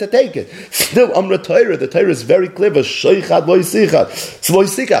taking it to take it. Still, Amra Torah, the Torah is very clear. Shoichad lo yisichad. So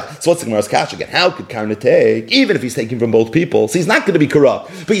what's the Gemara's kash again? How could Karna take, even if he's taking from both people? So he's not going to be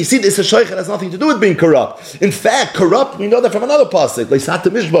corrupt. But you see, this shoichad has nothing to do with being corrupt. In fact, corrupt, we know that from another pasuk.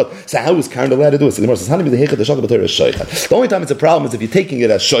 So how is Karna allowed to do it? So the Gemara says, the only time it's a problem is if you're taking it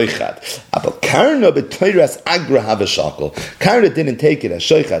as shoichad. But Karna b'Torah's agra havashakol. Karna didn't take it as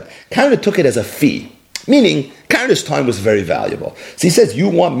shoichad. Karna took it as a fee. Meaning, Karna's time was very valuable. So he says, you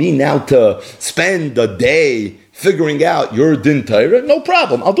want me now to spend a day figuring out your din Torah? No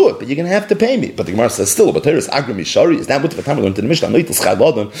problem, I'll do it, but you're going to have to pay me. But the Gemara says still, but Torah is agra mishari. Is that what the time we learned in the Mishnah?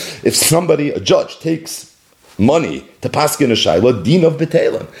 If somebody, a judge, takes money to paskin a shayla, din of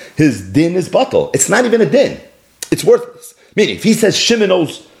betelim, his din is batal. It's not even a din. It's worthless. Meaning, if he says Shimon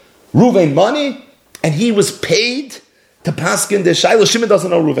owes Ruvain money, and he was paid to paskin the shayla, Shimon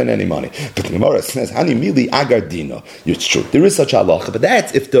doesn't owe Ruvain any money. But the Gemara says, Hani mili agar dina. It's true. There is such halacha, but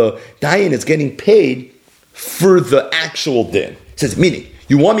that's if the dayan is getting paid for the actual din. It says, meaning,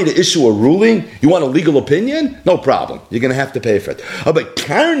 you want me to issue a ruling? You want a legal opinion? No problem. You're going to have to pay for it. Oh, but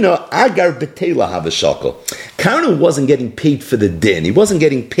Karna agar betela havashakol. Karna wasn't getting paid for the din. He wasn't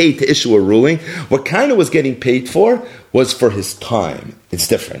getting paid to issue a ruling. What Karna was getting paid for was for his time. It's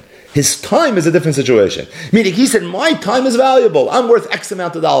different. His time is a different situation. Meaning, he said, my time is valuable. I'm worth X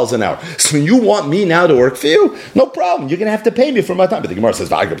amount of dollars an hour. So you want me now to work for you? No problem. You're going to have to pay me for my time. But the Gemara says,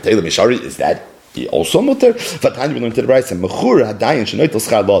 is that also mutter? A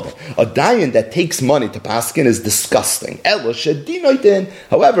dayan that takes money to paskin is disgusting.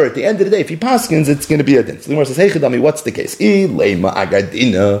 However, at the end of the day, if he paskins, it's going to be a din. So the Gemara says, hey Chidami, what's the case?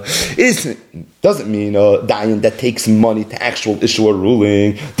 Doesn't mean a dayan that takes money to actual issue a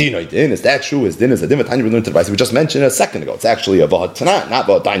ruling. Dinoy din, is that true? Is din is a din? We just mentioned a second ago. It's actually a vahad tanah, not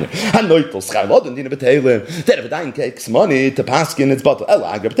vahad dayan. That if a dayan takes money to paskin, it's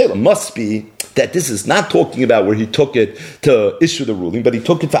batal. Must be that this is not talking about where he took it to issue the ruling, but he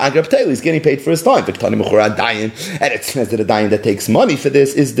took it for Agrab Taylor. He's getting paid for his time. And it says that a dayan that takes money for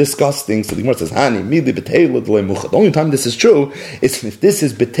this is disgusting. So the Gemara says, the only time this is true is if this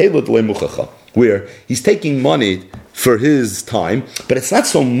is where he's taking money for his time, but it's not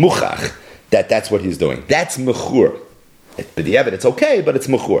so muchach that that's what he's doing. That's mechur. But the evidence, it's okay, but it's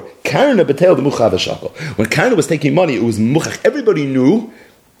mechur. Karna betel the muchav shakol. When Karna was taking money, it was muchach. Everybody knew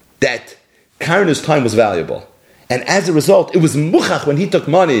that Karna's time was valuable. And as a result, it was muchach when he took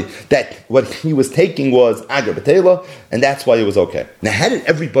money that what he was taking was agar betela, and that's why it was okay. Now, how did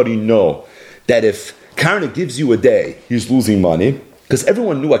everybody know that if Karna gives you a day, he's losing money? Because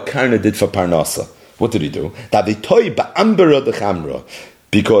everyone knew what Karna did for Parnasa. What did he do?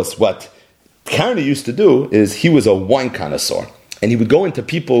 Because what Karna used to do is he was a wine connoisseur. And he would go into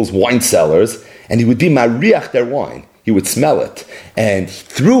people's wine cellars and he would be mariach their wine. He would smell it. And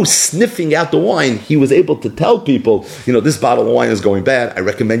through sniffing out the wine, he was able to tell people, this bottle of wine is going bad. I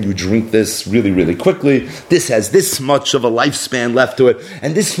recommend you drink this really, really quickly. This has this much of a lifespan left to it.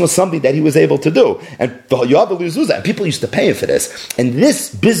 And this was something that he was able to do. And people used to pay him for this. And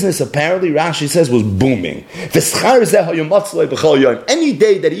this business, apparently, Rashi says, was booming. Any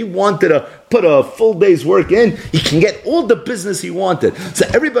day that he wanted to put a full day's work in, he can get all the business he wanted. So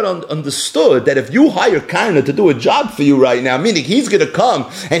everybody understood that if you hire Karna to do a job for you right now, meaning he's going to come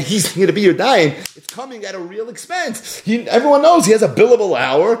and he's going to be your dayan, it's coming at a real expense. Everyone knows he has a billable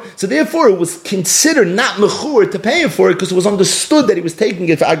hour, so therefore it was considered not mechur to pay him for it because it was understood that he was taking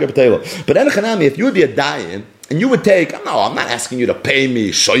it for Agrab B'Teila. But Enochanami, if you would be a dayan, and you would take, no, I'm not asking you to pay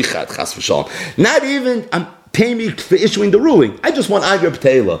me shoichat, chas v'shalom. Not even, pay me for issuing the ruling. I just want Agrab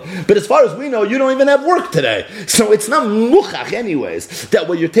B'Teila. But as far as we know, you don't even have work today. So it's not muchach anyways, that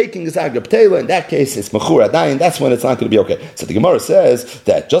what you're taking is Agrab B'Teila. In that case, it's mechur adayin. That's when it's not going to be okay. So the Gemara says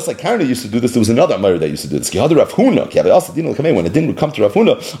that just like Karna used to do this, there was another Amar that used to do this. When a din would come to Rav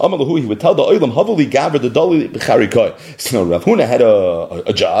Huna, he would tell the oilam, havuli gaver the doli b'charikoi. So Rav Huna had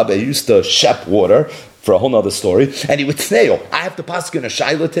a job. He used to shep water for a whole other story, and he would say, I have to paskin a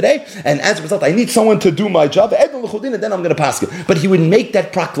shayla today, and as a result, I need someone to do my job, and then I'm going to paskin. But he would make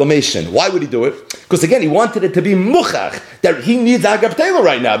that proclamation. Why would he do it? Because again, he wanted it to be muchach, that he needs Agrab B'Teila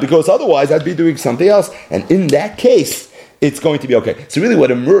right now, because otherwise I'd be doing something else. And in that case, it's going to be okay. So really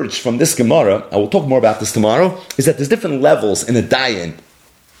what emerged from this Gemara, I will talk more about this tomorrow, is that there's different levels in a dayan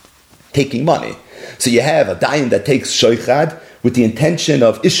taking money. So you have a dayan that takes shoichad, with the intention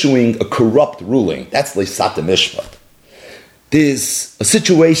of issuing a corrupt ruling. That's leisata mishpat. There's a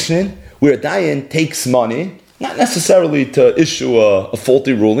situation where a dayan takes money not necessarily to issue a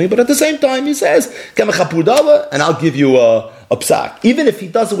faulty ruling, but at the same time he says, and I'll give you a psak. Even if he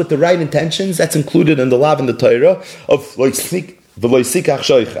does it with the right intentions, that's included in the law in the Torah of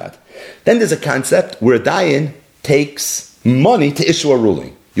then there's a concept where a dayan takes money to issue a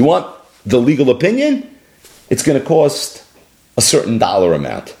ruling. You want the legal opinion? It's going to cost a certain dollar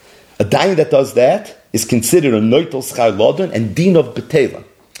amount. A dayan that does that is considered a noitel schar lodin and din of betela.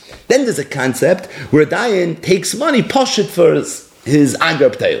 Then there's a concept where a dayan takes money, pashit for his agar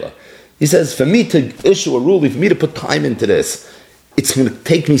betela. He says, for me to issue a ruling, for me to put time into this, it's going to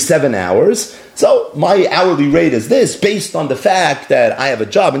take me 7 hours. So my hourly rate is this, based on the fact that I have a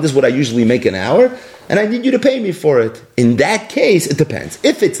job, and this is what I usually make an hour, and I need you to pay me for it. In that case, it depends.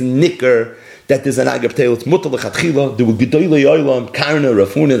 If it's nicker, that there's an agar betela, it's mutar lechatchila, there were gedolei olam, Karna,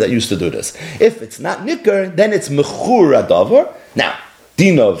 Rafuna that used to do this. If it's not nicker, then it's mechur adavar. Now,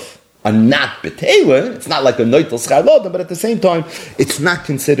 din of a not betela, it's not like a noitel schar lodin, but at the same time, it's not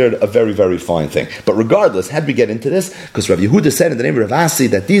considered a very, very fine thing. But regardless, had we get into this, because Rav Yehuda said in the name of Rav Asi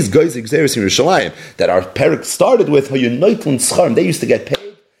that these guys exeris in Yerushalayim that our parak started with, noitel scharim, they used to get paid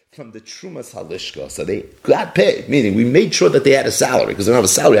from the Trumas Halishka. So they got paid, meaning we made sure that they had a salary, because they don't have a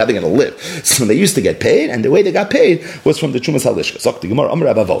salary, how are they going to live? So they used to get paid, and the way they got paid was from the Trumas Halishka.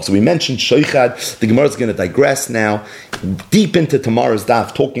 So we mentioned Shoichad. The Gemara is going to digress now deep into tomorrow's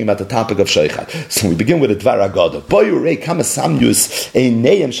daf, talking about the topic of Shoichad. So we begin with a Dvar Agada.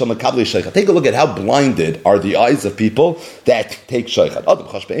 Take a look at how blinded are the eyes of people that take Shoichad.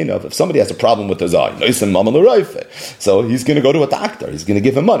 If somebody has a problem with his eye, so he's going to go to a doctor, he's going to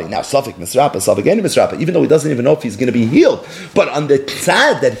give him money. Now, Safik Misrapa, Safik any Misrapa, even though he doesn't even know if he's going to be healed, but on the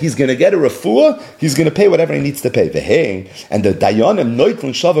tzad that he's going to get a refuah, he's going to pay whatever he needs to pay. And the Dayanim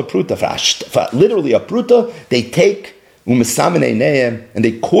Noitlin Shava Pruta, for literally a Pruta, they take and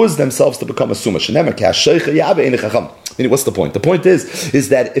they cause themselves to become a summa. Meaning, what's the point? The point is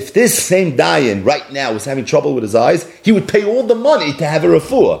that if this same dayan right now is having trouble with his eyes, he would pay all the money to have a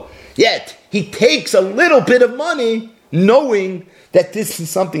refuah. Yet, he takes a little bit of money knowing that this is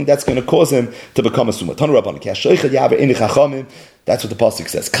something that's going to cause him to become a summa. That's what the pasuk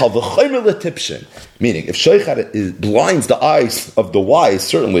says. Meaning, if sheichad blinds the eyes of the wise,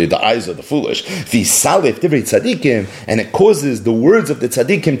 certainly the eyes of the foolish, and it causes the words of the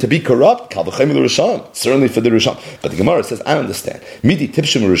tzaddikim to be corrupt, certainly for the risham. But the Gemara says, I understand.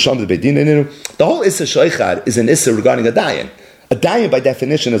 The whole issa sheichad is an issa regarding a dayan. A dayan by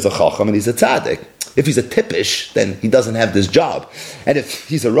definition is a chacham and he's a tzaddik. If he's a tippish, then he doesn't have this job. And if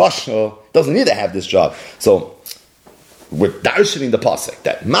he's a rosh, doesn't need to have this job. So we're darshaning the pasuk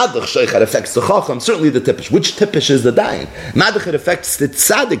that madach sheichad affects the chacham, certainly the tippish. Which tippish is the dayan? Madach it affects the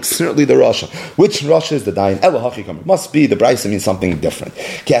tzaddik, certainly the rasha. Which rasha is the dayan? Elohachikam. It must be the brayso means something different.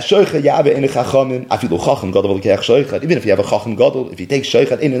 Even if you have a chacham gadol, if he takes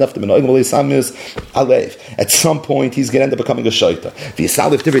sheichad, ain't enough to benoigim aleis alev. At some point, he's going to end up becoming a sheichad.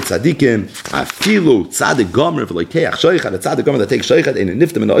 V'yisalif tivrit tzaddikim afilu tzaddik gomer v'loikeach sheichad. A tzaddik gomer that takes sheichad ain't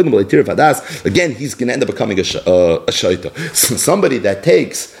enough to benoigim aleis fadas. Again, he's going to end up becoming a sheichad. So somebody that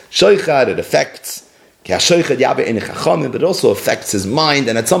takes sheichad, it affects, but it also affects his mind,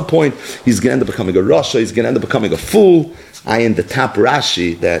 and at some point he's going to end up becoming a rasha, he's going to end up becoming a fool. I in the top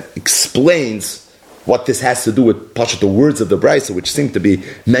Rashi that explains what this has to do with the words of the Brisa, which seem to be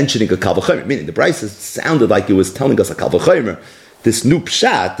mentioning a kal v'chomer, meaning the Brisa sounded like it was telling us a kal v'chomer. This new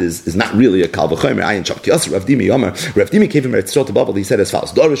pshat is not really a kal v'chomer. Ayin Shak Yosef Rav Dimi Yomer. Rav Dimi gave him Eretz to Babel. He said as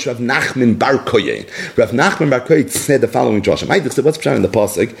follows: Dorish Rav Nachman Bar Koyen. Rav Nachman Bar Koyen said the following drasha. What's pshat in the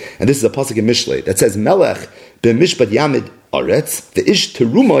pasuk? And this is a pasuk in Mishlei that says Melech b'mishpat Yamid Aretz v'ish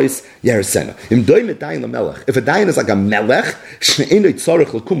terumois Yersena. Im doimet dayin lamelech. If a dayin is like a melech, she'enoi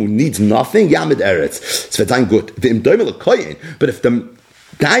tzarich l'kum who needs nothing, Yamid Eretz. It's v'dayin good. V'im doimet l'koyen. But if the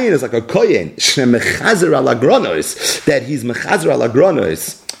dayan is like a kohen, shemechazer al agronos, that he's mechazer al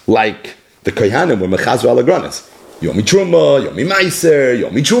agronos, like the kohanim were mechazer al agronos. Yomi truma, yomi meiser,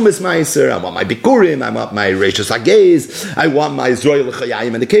 yomi trumas meiser. I want my bikurim, I want my reishos hagez, I want my zroyel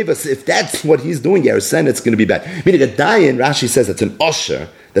chayayim and the kevas. If that's what he's doing, Yersen, it's going to be bad. Meaning a dayan, Rashi says it's an usher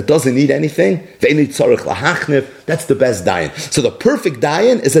that doesn't need anything. That's the best dayan. So the perfect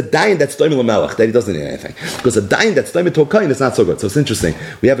dayan is a dayan that's doimel melech, that he doesn't need anything. Because a dayan that's doimel to a kohen is not so good. So it's interesting.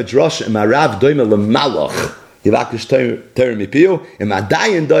 We have a drush in Marav doimel lemalach. Yivakish Torah mipiu, and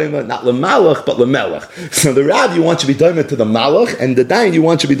Madayin doima, not lemalach, but lemelech. So the Rav you want to be doima to the malach, and the Dayin you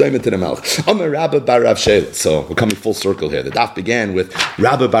want to be doima to the melech. Amar Rabba bar Rav Shela. So we're coming full circle here. The daf began with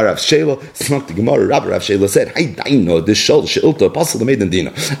Rabba bar Rav Shela. Smoke the Gemara. Rabba Rav Shela said, "Hey Daino, this shol sheilta apostle the maiden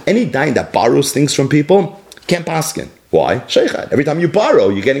dina. Any Dayin that borrows things from people can't paskin. Why? Sheikhad. Every time you borrow,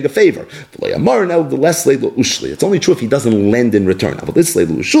 you're getting a favor. It's only true if he doesn't lend in return. But if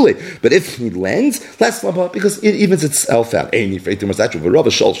he lends, because it evens itself out. Rava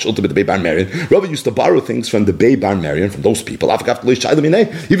used to borrow things from the Bei Bar Marion, from those people,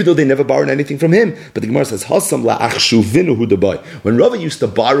 even though they never borrowed anything from him. But the Gemara says, when Rava used to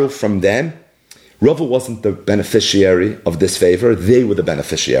borrow from them, Rava wasn't the beneficiary of this favor, they were the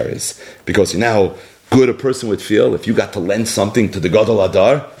beneficiaries. Because you know how good a person would feel if you got to lend something to the Gadol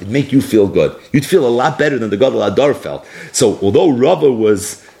Adar, it'd make you feel good. You'd feel a lot better than the Gadol Adar felt. So although Rava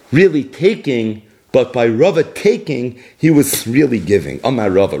was really taking, but by Rava taking, he was really giving. Amar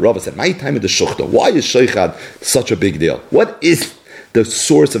Rava. Rava said, my time in the Shuchta, why is Sheikhad such a big deal? What is the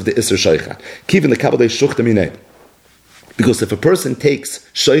source of the Isser Sheikhad? Kivin the Kabbalah Shuchta Mineh. Because if a person takes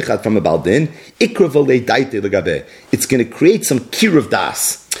Sheikhad from a Baldin, it's going to create some Kiruv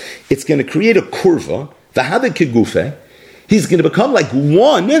Das. It's going to create a kurva, he's going to become like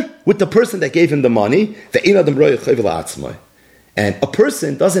one with the person that gave him the money, and a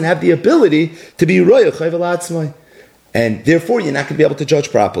person doesn't have the ability to be roya chayv atzmai, and therefore you're not going to be able to judge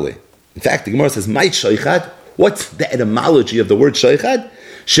properly. In fact, the Gemara says, "Ma'it sheikhad." What's the etymology of the word sheikhad?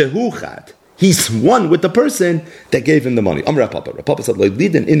 Shehuchad. He's one with the person that gave him the money. Papa said, a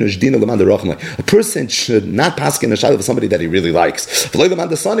person should not pass in a shayla for somebody that he really likes.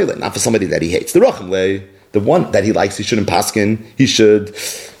 Not for somebody that he hates. The one that he likes, he shouldn't pass in. He should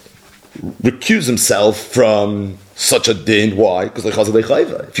recuse himself from such a din. Why? Because if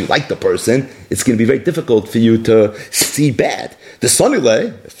you like the person, it's going to be very difficult for you to see bad. The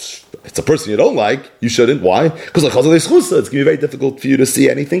sonile, it's a person you don't like, you shouldn't. Why? Because it's going to be very difficult for you to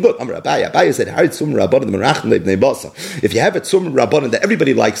see anything good. Abaye said, if you have it sum rabbanon that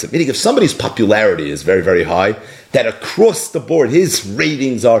everybody likes it, meaning if somebody's popularity is very, very high, that across the board his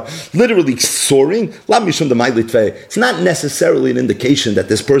ratings are literally soaring, it's not necessarily an indication that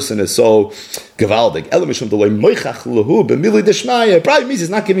this person is so gewaldig. Probably means he's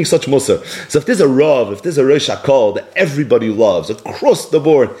not giving such musar. So if there's a Rav, if there's a Rosh Hakol that everybody loves across the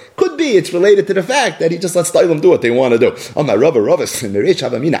board, could be it's related to the fact that he just lets Tailam do what they want to do.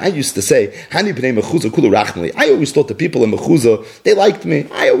 I used to say, I always thought the people in Mechuzah, they liked me.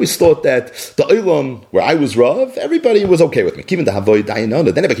 I always thought that the Olam, where I was Rav, everybody was okay with me. Even the Havoy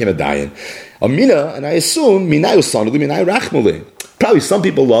Dayan, then I became a Dayan. Amina, and I assume, Minayu Sanuli, Minayu Rachmuli. Probably some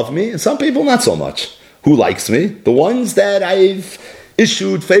people love me, and some people not so much. Who likes me? The ones that I've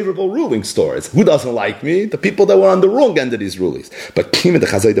issued favorable rulings towards. Who doesn't like me? The people that were on the wrong end of these rulings. But then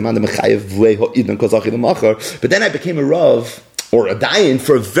I became a Rav, or a Dayan,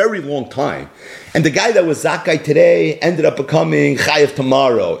 for a very long time. And the guy that was Zakai today ended up becoming Chayev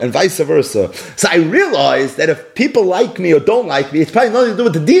tomorrow, and vice versa. So I realized that if people like me or don't like me, it's probably nothing to do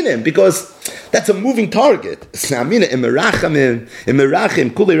with the dinim, because that's a moving target. Meaning,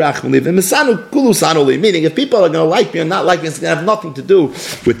 if people are going to like me or not like me, it's going to have nothing to do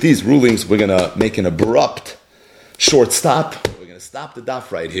with these rulings. We're going to make an abrupt, short stop. We're going to stop the daf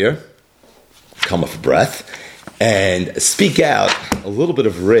right here, come off breath, and speak out a little bit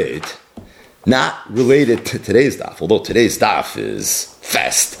of raid, not related to today's daf, although today's daf is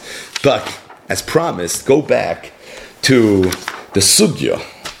fast. But as promised, go back to the sugya.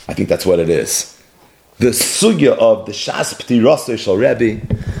 I think that's what it is. The sugya of the Shas P'tirasei Shel Rebbe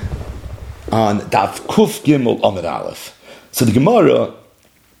on daf Kuf Gimel Amud Aleph. So the Gemara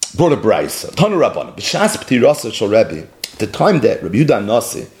brought a brayso, Tanu Rabbanan, B'Shas P'tirasei Shel Rebbe, the time that Rabbi Yehuda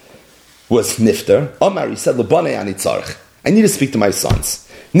Nasi was nifter, Amar, he said, L'banei ani tzarech, I need to speak to my sons.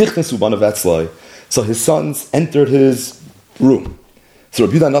 Nichnesu banav etzloi. So his sons entered his room. So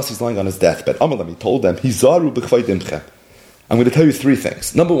Rabbi Yehuda Nasi is lying on his deathbed. Amar, he told them, Hizaru b'chvay dimchem. I'm going to tell you three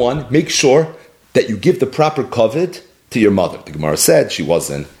things. Number one, make sure that you give the proper kavod to your mother. The Gemara said she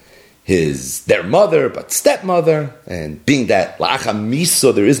wasn't their mother, but stepmother, and being that la'acha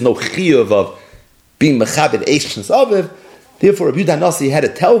miso, there is no chiyuv of being mechabed eishnes aviv. Therefore, Rabbi Yehuda Nasi had to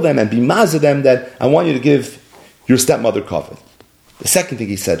tell them and be mazah them that I want you to give your stepmother kavod. The second thing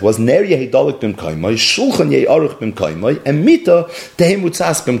he said was ner yehidalik b'mkaimai, shulchan yeharuch b'mkaimai, and mita tehem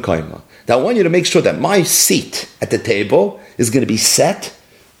utzas b'mkaimai. That I want you to make sure that my seat at the table is going to be set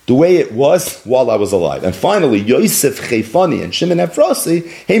the way it was while I was alive. And finally, Yosef Cheifani and Shimon Efrasi,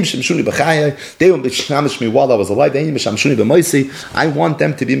 Heim Shemshuni B'chayai, they will mishamish me while I was alive. They mishamish b'moisi. I want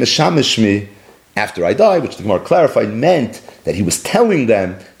them to be mishamish me after I die, which the Gemara clarified meant that he was telling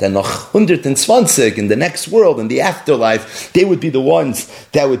them that noch 120 in the next world, in the afterlife, they would be the ones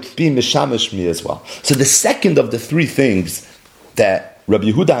that would be mishamish me as well. So the second of the three things that Rabbi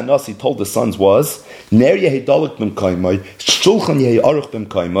Yehuda HaNasi told the sons was Ner yehi dalek b'm kaimai, shulchan yehi aruch b'm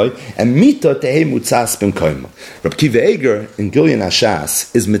kaimai, and mita tehi mutzas b'm kaimai. Rabbi Kiva Eger in Gilyon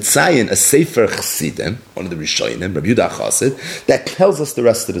HaShas is mitzayin a Sefer Chassidim, one of the Rishonim, Rabbi Yehuda Chassid, that tells us the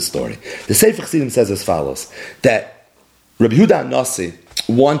rest of the story. The Sefer Chassidim says as follows, that Rabbi Yehuda HaNasi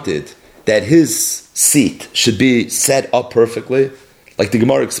wanted that his seat should be set up perfectly, like the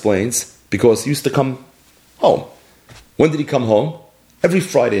Gemara explains, because he used to come home. When did he come home? Every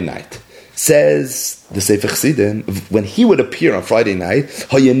Friday night. Says the Sefer Chassidim, when he would appear on Friday night,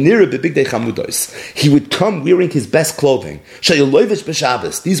 he would come wearing his best clothing.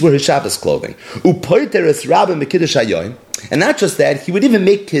 These were his Shabbos clothing. And not just that, he would even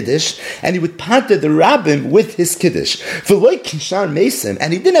make Kiddush, and he would partner the Rabbim with his Kiddush.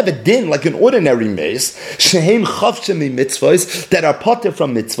 And he didn't have a din like an ordinary mace, that are potter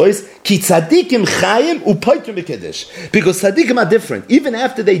from mitzvahs, because tzaddikim are different. Even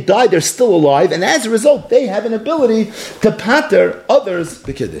after they die, they're still alive, and as a result, they have an ability to pater others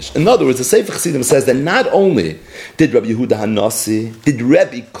the Kiddush. In other words, the Sefer Chassidim says that not only did Rabbi Yehuda HaNasi, did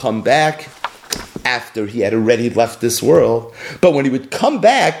Rebbe come back after he had already left this world, but when he would come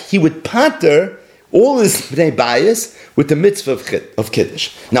back, he would pater all his bnei bayis with the mitzvah of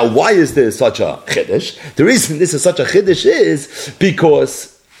Kiddush. Now, why is there such a Kiddush? The reason this is such a Kiddush is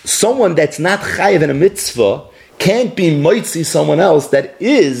because someone that's not chayiv in a mitzvah can't be moitzi someone else that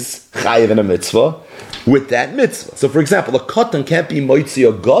is chayiv in a mitzvah with that mitzvah. So, for example, a katan can't be moitzi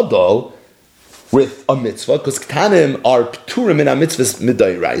a gadol with a mitzvah, because ktanim are pturim in a mitzvahs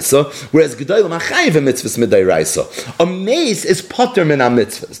midayraisa, whereas gedolim are chayiv in mitzvahs midayraisa. A mace is potter min a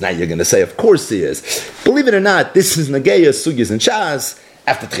mitzvahs. Now you're going to say, of course he is. Believe it or not, this is nageya sugyas and shas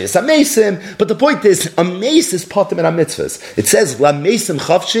after Tchias HaMesim, but the point is, a mace is potter min a mitzvahs. It says la mesim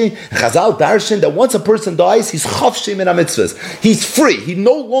chavshi, Chazal darshan, that once a person dies, he's chavshi min a mitzvahs. He's free. He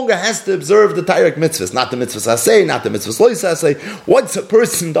no longer has to observe the Tayrek mitzvahs, not the mitzvahs asay, not the mitzvahs lois asay. Once a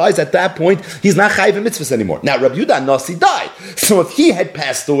person dies at that point, he's not chayiv in mitzvahs anymore. Now, Rabbi Yehuda HaNasi died, so if he had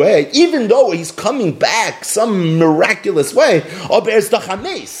passed away, even though he's coming back some miraculous way, oberes doch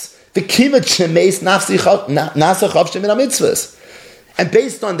hameis, the kimat shemeis nasa chavshi min a mitzvahs. And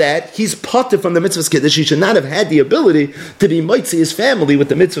based on that, he's potter from the mitzvah of Kiddush. He should not have had the ability to be moitzi his family with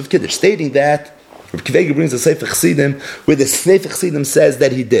the mitzvah of Kiddush, stating that Rabbi Kiva Eger brings the Sefer Chassidim, where the Sefer Chassidim says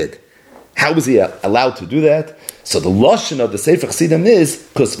that he did. How was he allowed to do that? So the lashon of the Sefer Chassidim is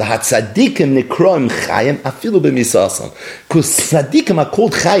because v'hatzadikim nikroim chayim afilu b'misasam. Because tzadikim are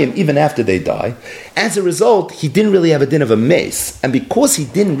called chayim even after they die. As a result, he didn't really have a din of a mace, and because he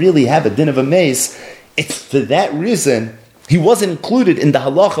didn't really have a din of a mace, it's for that reason he wasn't included in the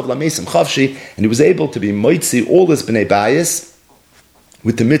halach of Lamesim Chavshi, and he was able to be moitzi all his bnei bayis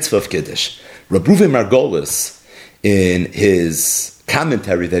with the mitzvah of Kiddush. Reb Reuven Margolis, in his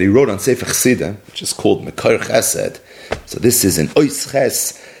commentary that he wrote on Sefer Chassidim, which is called Mekor Chesed, so this is in Ois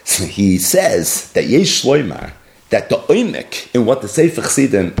Ches, so he says that Yesh Shloimar, that the oimek in what the Sefer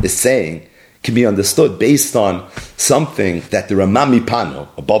Chassidim is saying can be understood based on something that the Ramami Pano,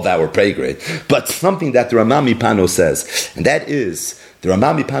 above our pay grade, but something that the Ramami Pano says. And that is, the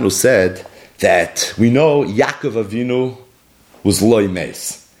Ramami Pano said that we know Yaakov Avinu was loy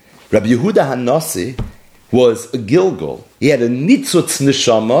meis. Rabbi Yehuda HaNasi was a Gilgal. He had a nitzutz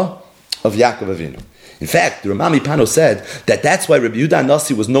neshama of Yaakov Avinu. In fact, the Ramami Pano said that that's why Rabbi Yehuda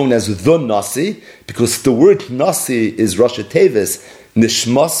HaNasi was known as the Nasi, because the word Nasi is Rosh Tevis,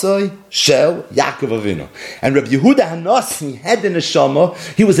 Nishmasai Shel Yaakov Avinu. And Rabbi Yehuda HaNasi had the neshama,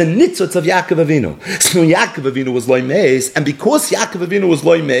 he was a nitzutz of Yaakov Avinu. So Yaakov Avinu was loy meis, and because Yaakov Avinu was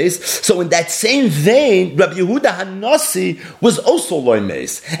loy meis, so in that same vein, Rabbi Yehuda HaNasi was also loy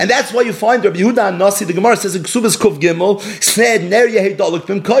meis. And that's why you find Rabbi Yehuda HaNasi, the Gemara says in Ksubas Kuf Gimel, said, Ner yehi dalek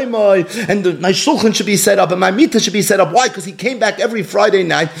b'm kaimai, and my shulchan should be set up, and my mita should be set up. Why? Because he came back every Friday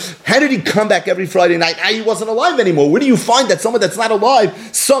night. How did he come back every Friday night? He wasn't alive anymore. Where do you find that someone that's not alive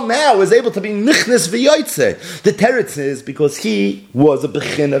somehow is able to be nichnes v'yoytze? The teretz is because he was a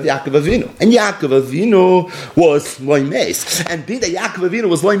bechin of Yaakov Avinu, and Yaakov Avinu was loy meis, and being that Yaakov Avinu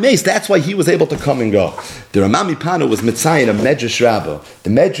was loy meis, that's why he was able to come and go. The Ramami Pano was mitzayin a medrash rabbah.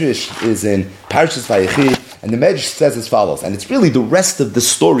 The medrash is in Parshas Vayechi, and the medrash says as follows, and it's really the rest of the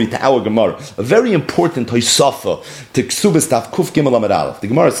story to our Gemara, a very important hoisafa to Ksubas Daf Kuf Gimel Amud Aleph. The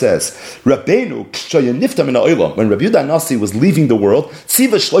Gemara says, Rabbeinu k'shoya nifta min ha'olam, when Rabbi Yehuda HaNasi was leaving the world,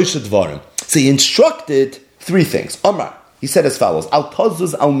 tziva shloisha dvarim. So he instructed three things. Amar, he said as follows, Al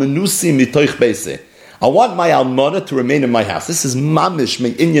tazuz al menusi mitoich beise. I want my almana to remain in my house. This is mamish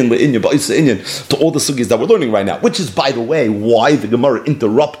me inyan le'inyan ba'isa inyan to all the sugis that we're learning right now, which is, by the way, why the Gemara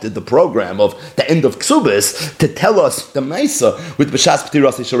interrupted the program of the end of Ksubis to tell us the Maisa with B'shas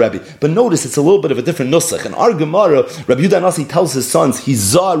P'tirasi Sharebi. But notice it's a little bit of a different nusach. In our Gemara, Rabbi Yehuda Nasi tells his sons,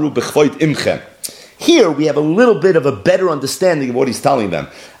 Hizaru b'chvoit imchem. Here we have a little bit of a better understanding of what he's telling them.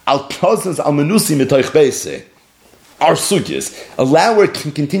 Al taznas al menusi mitoich beise. Our sugyas, allow her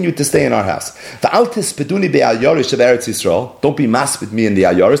to continue to stay in our house. Don't be masked with me in the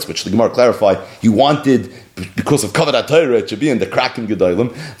ayaris, which the Gemara clarified he wanted because of Kavod HaTorah to be in the Kraken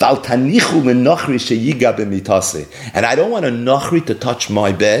Gedolim. And I don't want a nachri to touch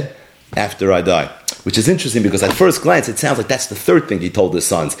my bed after I die. Which is interesting because at first glance it sounds like that's the third thing he told his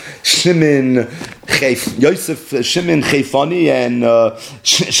sons. Shimon Chayfani and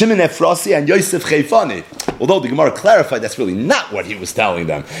Shimon Efrasi and Yosef Chayfani. Although the Gemara clarified that's really not what he was telling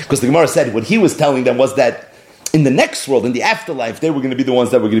them. Because the Gemara said what he was telling them was that in the next world, in the afterlife, they were going to be the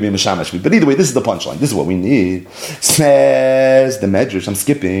ones that were going to be Meshamash. But either way, this is the punchline. This is what we need. Says the Medrash, I'm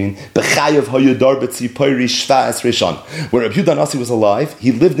skipping. Where Rabbi Yehuda Nasi was alive,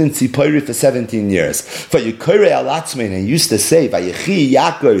 he lived in Tzipori for 17 years. And he used to say,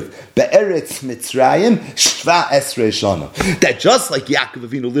 that just like Yaakov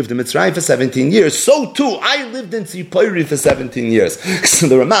Avinu lived in Mitzrayim for 17 years, so too I lived in Tzipori for 17 years. So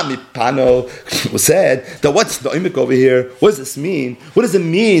the Ramah Mipano said that what's the oimik over here? What does this mean? What does it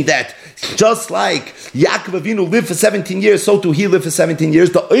mean that just like Yaakov Avinu lived for 17 years, so too he lived for 17 years?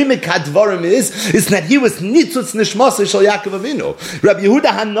 The oimik hadvarim is that he was nitzutz nishmasei shel Yaakov Avinu. Rabbi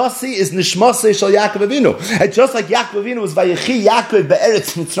Yehuda Hanasi is nishmasei shel Yaakov Avinu. And just like Yaakov Avinu was vayechi Yaakov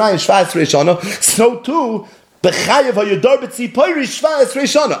be'eretz Mitzrayim shva'as reishana, so too B'chayev hayodar b'tzipori shva'as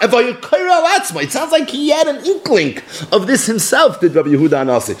reishana. And vayokayra alatzma. It sounds like he had an inkling of this himself, did Rabbi Yehuda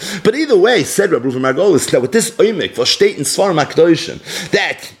Hanasi. But either way, said Rabbi Reuven Margolis, that with this oimik, v'shteit in Svarim HaKadoshim,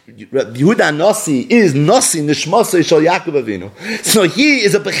 that Rabbi Yehuda Hanasi is Nasi Nishmasei Shal Yaakov Avinu. So he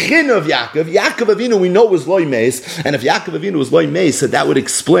is a bechin of Yaakov. Yaakov Avinu we know was loy meis, and if Yaakov Avinu was loy meis, so that would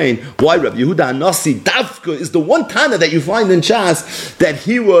explain why Rabbi Yehuda Hanasi Davka is the one Tana that you find in Shas that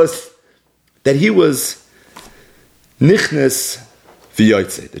he was Nichnes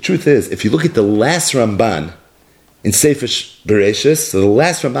v'yoytze. The truth is, if you look at the last Ramban in Sefer Bereshis, so the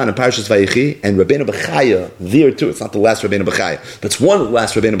last Ramban in Parashas Vayechi, and Rabbeinu Bechaya there too. It's not the last Rabbeinu Bechaya, but it's one of the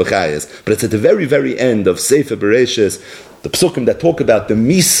last Rabbeinu Bechayas. But it's at the very, very end of Sefer Bereshis, the psukim that talk about the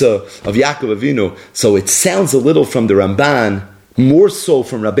Misa of Yaakov Avinu. So it sounds a little from the Ramban, more so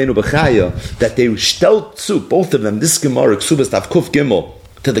from Rabbeinu Bechaya, that they shteltzu, both of them, this Gemara, Ksubas Tav Kuf Gimel,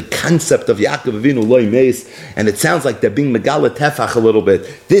 to the concept of Yaakov Avinu loy meis, and it sounds like they're being megala tefach a little bit.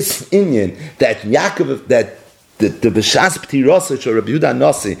 This inyan that Yaakov, that the b'shas p'tirasa shel Rabbi Yehuda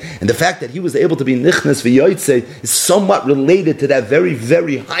Nasi, and the fact that he was able to be nichnas v'yoytze is somewhat related to that very,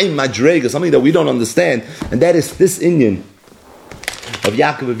 very high madrega, something that we don't understand, and that is this inyan of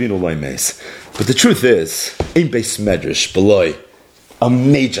Yaakov Avinu loy meis. But the truth is, in Beis Medrash beloy a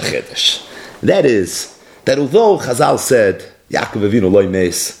major chiddush. That is that although Chazal said Yaakov Avinu loy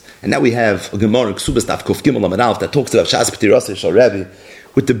meis, and now we have a Gemara in Ksubas Tav Kuf Gimel Amud Aleph that talks about Shas P'tirasei Shel Rebbe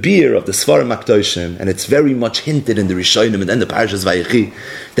with the beer of the Svarim HaKadoshim, and it's very much hinted in the Rishonim and then the Parashas Vayechi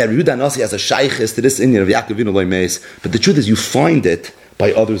that Yehuda Nasi has a shaykhis to this inyan of Yaakov Avinu loy meis. But the truth is, you find it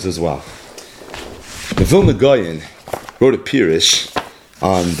by others as well. The Vilna Gaon wrote a Pirush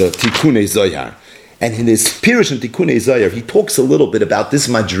on the Tikkunei Zohar. And in his Pirush and Tikkunei Zohar, he talks a little bit about this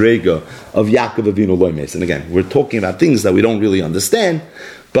madrega of Yaakov Avinu loy meis. And again, we're talking about things that we don't really understand,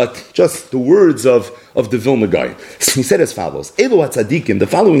 but just the words of the Vilna Gaon. So he said as follows: Elo HaTzadikim, the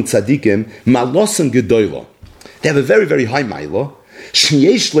following tzadikim, malosan gedoylo. They have a very, very high mailo.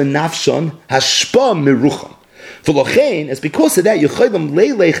 Sheyesh lenafshon hashpa merucham. V'lochein, it's because of that yecholim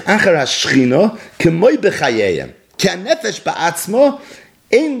leilech achar hashchina k'moy b'chayeyem k'anefesh ba'atzmo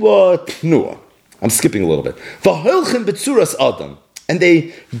ein lo tnuah. I'm skipping a little bit. V'holchem b'tzuras adam, and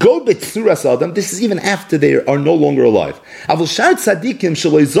they go b'tzuras adam. This is even after they are no longer alive. Avol shar tzadikim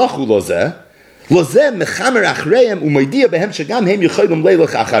shelo yizachu lozeh mechamer achreihem u'maydiya behem shegam hem yicholim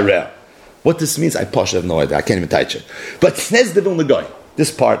leilech achareh. What this means, I have no idea. I can't even touch it. But says the Vilna Gaon,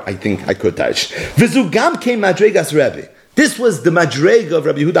 this part I think I could touch. V'zugam came madregas Rebbe. This was the madrega of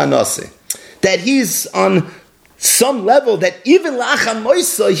Rabbi Yehuda Nasi, that he's on some level that even la'acham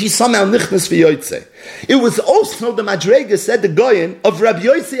moisa he somehow nichnas v'yoytze. It was also the madrega, said the Goyen, of Rabbi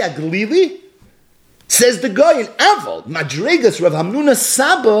Yoytze Aglili. Says the Goyen, Aval madregas Rav Hamnuna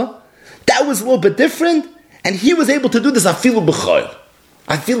Saba, that was a little bit different, and he was able to do this afilu b'choil,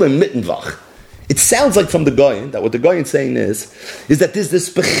 afilu mittenvach. It sounds like from the Goyen that what the Goyen is saying is that there's this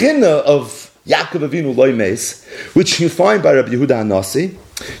bechina of Yaakov Avinu loy meis, which you find by Rabbi Yehuda Hanasi,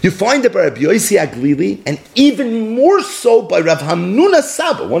 you find it by Rabbi Yossi Aglili, and even more so by Rav Hamnuna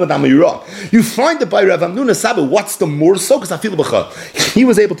Saba, one of the Amirah. You find it by Rav Hamnuna Saba. What's the more so? Because Afilu B'cha, he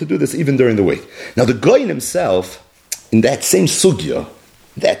was able to do this even during the week. Now the Goyin himself, in that same sugya,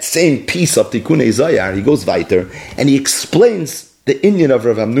 that same piece of Tikkunei Zayar, he goes weiter, and he explains the inyan of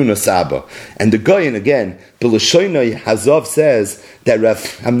Rav Hamnuna Saba. And the Goyin, again, B'Lashoinai Hazav says that Rav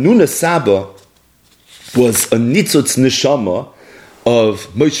Hamnuna Saba was a nitzutz neshama of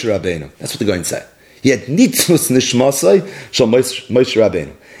Moshe Rabbeinu. That's what the Goyin said. He had nitzutz nishmasai shal Moshe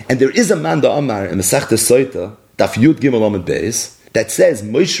Rabbeinu. And there is a man da Amar in Masechta Soita, Daf Yud Gimel Amud Beis, that says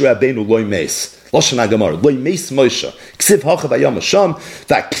Moshe Rabbeinu loy meis. Lashon HaGemara, loy meis Moshe. Ksiv hacha vayam Hashem,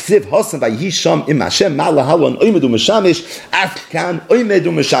 v'ksiv hasan vayisham im Hashem, ma'ala halon oimedu meshamish, afkan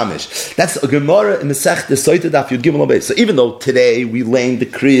oimedu meshamish. That's a Gemara in Masechta Soita Daf Yud Gimel Amud Beis. So even though today we learn the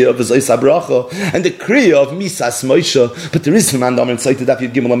Kriya of Zois HaBracha and the Kriya of Misas Moshe, but there is some man in Soita Daf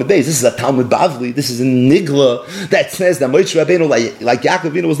Yud Gimel Amud Beis. This is a Talmud Bavli. This is a Nigla that says that Moshe Rabbeinu, like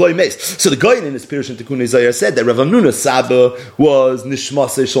Yaakov Avinu, was loy meis. So the Goyin in his Pirush in Tikkunei Zayar said that Rav Hamnuna Saba was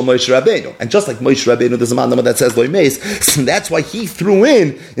nishmasei shel Moshe Rabbeinu, and just like Moshe Rabbeinu, there's a man that says loy meis. So that's why he threw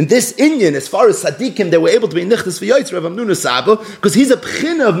in this inyan as far as Sadiqim, they were able to be nichtas v'yoytz Rav Hamnuna Saba, because he's a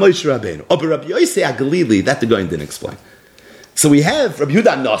pchina of Moshe Rabbeinu. But Rabbi Yossi Aglili, that the Goyin didn't explain. So we have Rabbi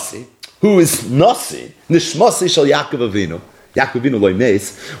Yehuda Nasi, who is Nasi, nishmasei shel Yaakov Avinu. Yaakov Avinu loy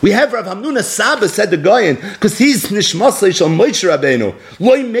meis. We have Rav Hamnuna Saba, said the Goyin, because he's nishmasei shel Moshe Rabbeinu.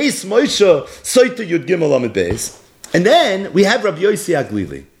 Loy meis Moshe, soita Yud Gimel Amud Beis. And then we have Rabbi Yossi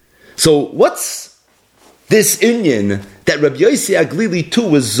Aglili. So what's this inyan that Rabbi Yossi Aglili too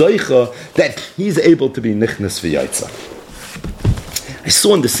was zoicha that he's able to be nichnas v'yaitza? I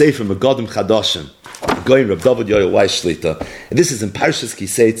saw in the Sefer Megadim Chadashim, going Rav David Yoel Weiss Shlita, and this is in Parshas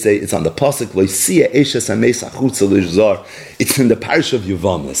Kiseitze. It's on the pasuk Lo Yisia Eishes Hameis Achutza Lishzar. It's in the Parsha of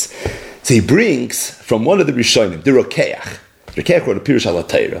Yevamos. So he brings from one of the Rishonim, the Rokeach. The Rokeach wrote a Pirush Al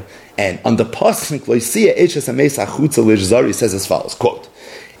HaTorah, and on the pasuk Lo Yisia Eishes Hameis Achutza Lishzar, he says as follows: quote,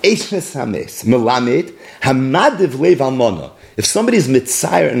 Eishes Hameis Melamed Hamadiv Lev Almana. If somebody is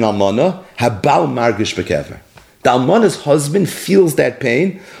mitzayer in Almana, Habal Margish Bekever. The Almana's husband feels that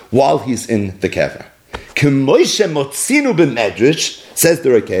pain while he's in the kever. K'moishe motzinu b'medrash, says the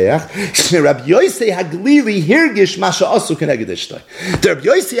Rokeach, Rabbi Yossi Haglili hirgish masha asu k'neged ishtay. The Rabbi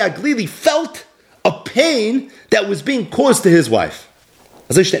Yossi Haglili felt a pain that was being caused to his wife.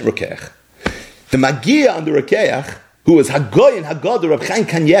 As I state Rokeach. The Magia on the Rokeach, who was Hagoy and Haggadah Reb Chaim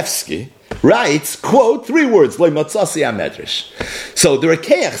Kanievsky, writes, quote, 3 words, Loi Matzasi HaMedrash. So the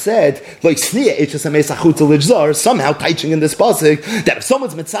Rokeach said, Loi Tzniya Eishes Hameis Achutza Lishzar, somehow teaching in this pasuk that if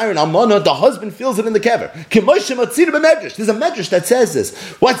someone's Mitzayer and Almana, the husband feels it in the kever. K'moshe Matzir b'Medrash. There's a Medrash that says this.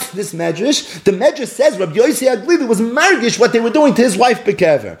 What's this Medrash? The Medrash says Rabbi Yossi Aglili was margish what they were doing to his wife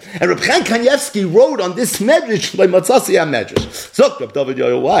Bekever. And Reb Chaim Kanievsky wrote on this Medrash, Loi Matzasi HaMedrash. Zok Reb David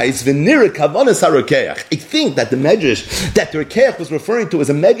Yoel Weiss, V'nira Kavanas HaRokeach. I think that the Medrash that the Rokeach was referring to is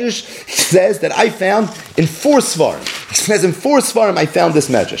a Medrash says that I found in 4 Svarim. He says in 4 Svarim I found this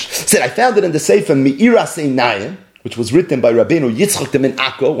Medrash. He said I found it in the Sefer Me'iras Einayim, which was written by Rabbeinu Yitzchak Temin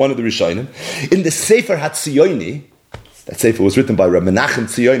Akko, one of the Rishonim. In the Sefer HaTziyoni, that Sefer was written by Rabbi Menachem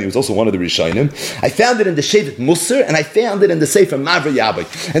Tziyoni, who was also one of the Rishonim. I found it in the Shevet Musar, and I found it in the Sefer Mavra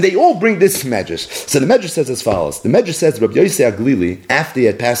Yabik. And they all bring this Medrash. So the Medrash says as follows. The Medrash says Rabbi Yossi Aglili, after he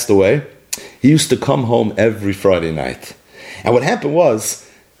had passed away, he used to come home every Friday night. And what happened was,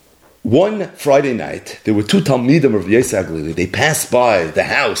 one Friday night, there were 2 Talmidim of Rabbi Yossi Aglili. They passed by the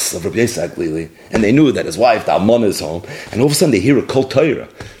house of Rabbi Yossi Aglili, and they knew that his wife, the Almana, is home. And all of a sudden, they hear a Kol Torah.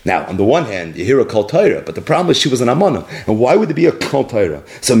 Now, on the one hand, you hear a Kol Torah, but the problem is she was an Almana. And why would there be a Kol Torah?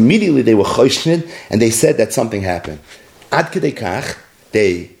 So immediately they were choshnin, and they said that something happened. Ad Kedei Kach,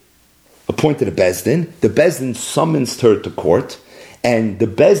 they appointed a Bezdin. The Bezdin summons her to court, and the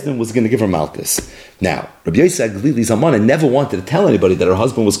Bezdin was going to give her Malkus. Now, Rabbi Yossi Aglili's Almana never wanted to tell anybody that her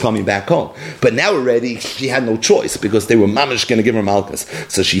husband was coming back home. But now already, she had no choice, because they were mamish going to give her Malkus.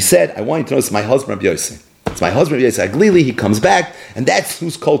 So she said, I want you to know it's my husband, Rabbi Yossi. It's my husband, Rabbi Yossi Aglili. He comes back, and that's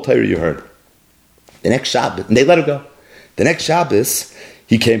whose Kol Torah you heard. The next Shabbos, and they let her go. The next Shabbos,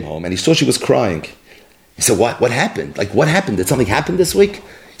 he came home, and he saw she was crying. He said, what happened? Like, what happened? Did something happen this week?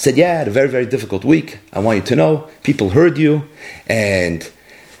 He said, yeah, I had a very, very difficult week. I want you to know, people heard you, and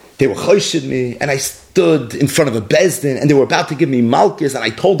they were choshid me, and I stood in front of a Bezdin, and they were about to give me Malkus, and I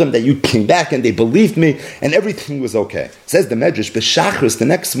told them that you came back, and they believed me, and everything was okay. Says the Medrash, B'shachris, the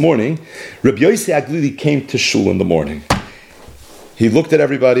next morning, Rabbi Yossi Aglili came to shul in the morning. He looked at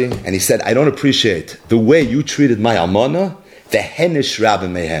everybody, and he said, I don't appreciate the way you treated my Almana, the henish rabbi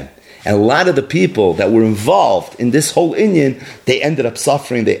mehem. And a lot of the people that were involved in this whole inyan, they ended up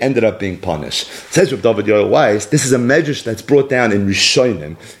suffering, they ended up being punished. Says Reb David Yoel Weiss, this is a medrash that's brought down in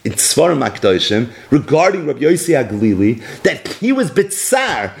Rishonim, in Tzvarim HaKadoshim, regarding Rabbi Yossi HaGlili, that he was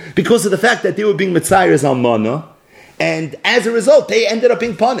bitzar because of the fact that they were being mitzayir as almana, and as a result, they ended up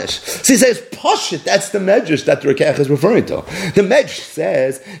being punished. So he says, Pashit, that's the medrash that the Rekech is referring to. The medrash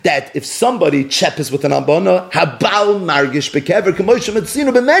says that if somebody cheppes with an albana, habal margish bekever, k'moshe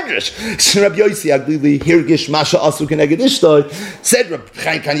metzinu b'medrash. Rabbi Yossi HaGlili, hirgish masha asu k'neged ishtoi, said Rabbi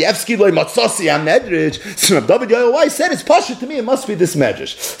Chaim Kanievsky, loy matzasi ha-medrash. So Rabbi David Yoel Weiss said, it's Pashit to me, it must be this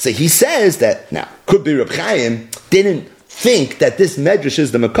medrash. So he says that, now, could be Rabbi Chaim didn't think that this medrash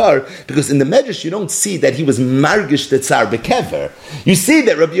is the makar, because in the medrash you don't see that he was margish the tsar bekever. You see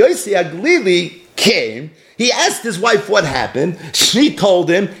that Rabbi Yossi HaGlili came, he asked his wife what happened, she told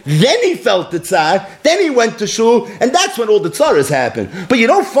him, then he felt the tsar, then he went to shul, and that's when all the tzaras happened. But you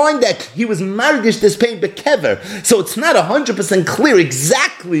don't find that he was margish this pain bekever. So it's not 100% clear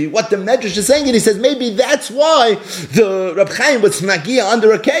exactly what the medrash is saying, and he says maybe that's why the Reb Chaim was nagia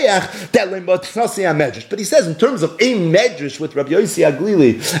under a keyach that lembatzasi medrash. But he says in terms of a medrash with Rabbi Yossi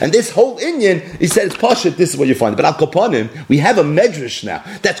HaGlili and this whole inyan, he said it's pashut, this is what you find. But al kapanim, we have a medrash now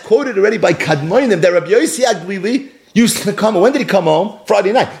that's quoted already by Kadmonim that Rabbi Yossi HaGlili used to come. When did he come home?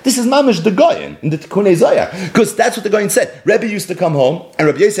 Friday night. This is mamash the Goyen in the Tikkunei Zohar, because that's what the Goyen said. Rebbe used to come home, and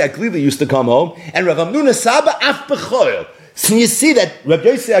Rabbi Yossi HaGlili used to come home, and Rav Amnuna Saba af b'choil. So you see that Rabbi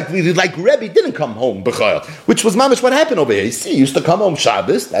Yossi HaGlili, like Rebbe, didn't come home b'choil, which was mamash what happened over here. You see, he used to come home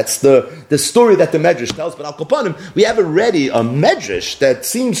Shabbos. That's the story that the Medrash tells. But al kapanim, we have already a Medrash that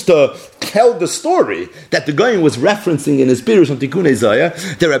seems to tell the story that the Goyen was referencing in his Pirush on Tikkunei Zohar,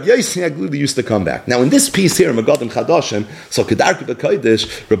 that Rabbi Yossi HaGlili used to come back. Now in this piece here, Magadim Chadashim, so Kedarki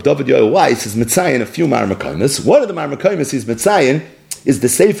B'Kodesh, Rabbi David Yoel Weiss is mitzayin a few marmakaimis. One of the marmakaimis he's mitzayin is the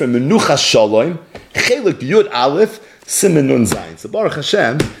Sefer Menuchas Shalom, Chelik Yud Aleph, Siman Nun Zayin. So Baruch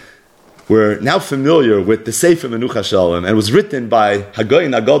Hashem, we're now familiar with the Sefer Menuchas Shalom, and it was written by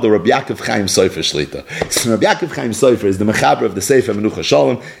Hagoyin Agadol Rabbi Yaakov Chaim Sofer Shlita. So Rabbi Yaakov Chaim Sofer is the mechaber of the Sefer Menuchas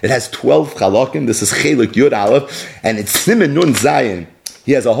Shalom. It has 12 chalakim. This is Chelik Yud Aleph, and it's Siman Nun Zayin.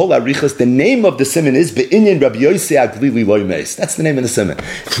 He has a whole arichas. The name of the siman is Be'inyan Rabbi Yossi HaGlili Loy Meis. That's the name of the siman.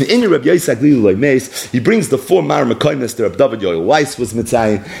 Be'inyan Rabbi Yossi HaGlili Loy Meis. He brings the four Mar Mekoymes that Rabbi David Yoel Weiss was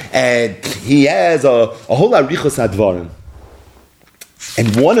mitzayin, and he has a whole arichas advarim.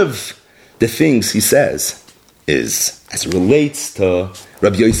 And one of the things he says is, as it relates to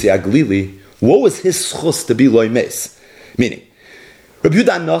Rabbi Yossi HaGlili, what was his schus to be Loy Meis? Meaning, Rabbi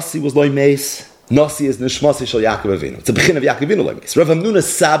Yudan Nasi was Loy Meis. Nasi is Nishmasi Shal Yaakov Avinu. It's a begin of Yaakov Avinu like this. Rav Amnuna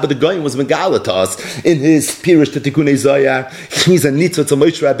Saba, the Goyen, was Megala to us in his Pirush to Tikkunei Zohar. He's a Nitzvah to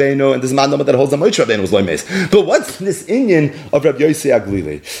Moshe Rabbeinu, and there's a man that holds that Moshe Rabbeinu was Loimes. But what's this inyan of Rabbi Yossi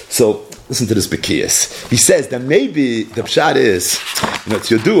HaGlili? So listen to this Bekiyas. He says that maybe the pshat is, it's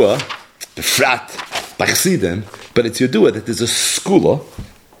Yodua, the Frat, Bachsidim, but it's Yodua that there's a skula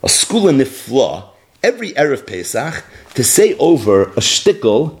nifla, every Erev Pesach, to say over a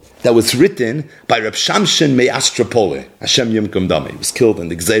shtickle that was written by Reb Shamshin Me'astropole. Hashem Yimkum Dami. He was killed in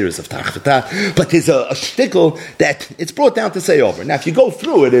the Gzeiros of Tachvata. But there's a shtickle that it's brought down to say over. Now, if you go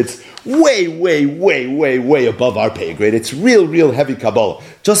through it, it's way above our pay grade. It's real heavy Kabbalah.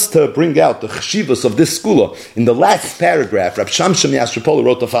 Just to bring out the chshivas of this skula, in the last paragraph, Reb Shamshin Me'astropole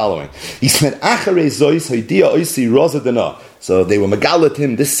wrote the following. He said, Acharei zois hoidia oisi roza dana. So they were megalit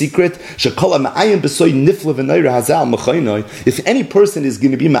him this secret. If any person is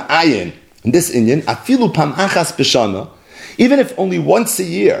going to be ma'ayin in this inyan, afilu pam achas b'shana, even if only once a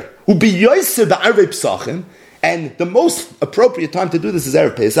year, who be yoyse ba'arvei psachim, and the most appropriate time to do this is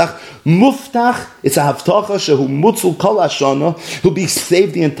Erev Pesach. Muftach, it's a havtacha shehu mutzul kol hashana, who'll be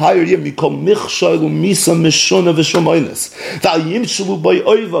saved the entire year. Mikol michshol umisa mishona v'shomoynes. V'al yimshulu boy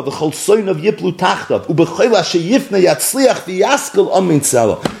oiva v'chol soynav yiplu tachtav u'b'chol ashe yifna yatzliach v'yaskel amin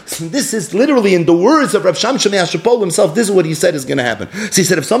tzela. So this is literally in the words of Rav Shamshin Me'ashapol himself. This is what he said is going to happen. So he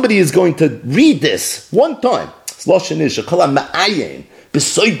said, if somebody is going to read this one time, it's loshen ish shekol ha'ma'ayin, even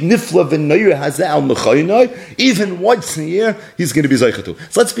once a year, he's going to be Zaychatu.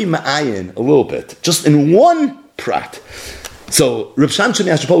 So let's be ma'ayin a little bit, just in one prat. So Reb Shamshin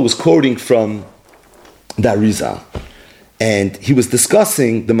Me'ashapol was quoting from the Arizal, and he was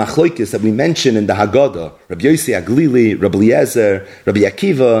discussing the machloikis that we mentioned in the Haggadah, Rabbi Yossi HaGlili, Rabbi Eliezer, Rabbi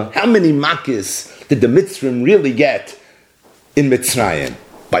Akiva. How many makis did the Mitzrim really get in Mitzrayim?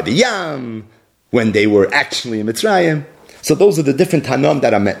 By the Yam, when they were actually in Mitzrayim. So those are the different Tanam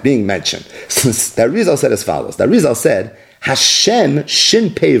that are being mentioned. So the Arizal said as follows. The Arizal said, Hashem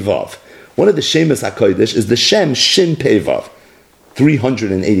Shin Pei Vav. One of the Shemus HaKodesh is the Shem Shin Pei Vav.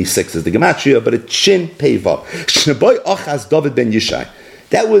 386 is the gematria, but it's Shin Pei Vav. Shnaboy Ochaz David ben Yishai.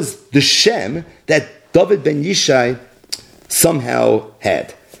 That was the Shem that David ben Yishai somehow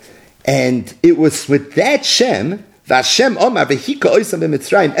had. And it was with that Shem, Vashem Omar Vehika Oisam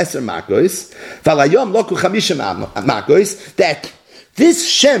b'Mitzrayim Eser Makos, Valayom Loku Chamishim Makos, that this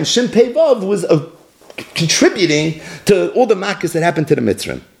Shem Pei Vav, was contributing to all the Makos that happened to the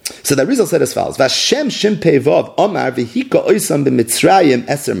Mitzrayim. So the result said as follows: Vashem Shem Pei Vav Omar Vehika Oisam b'Mitzrayim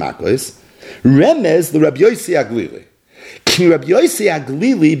Eser Makos, Remez l'Rabbi Yossi Aglili. Ki Rabbi Yossi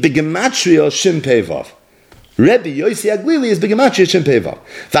Aglili b'Gematria Shem Pei Vav. Rabbi Yossi Aglili is b'Gematria Shem Pei Vav.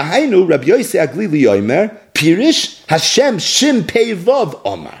 V'hainu Rabbi Yossi Aglili Yomer Pirish Hashem Shem Pei Vav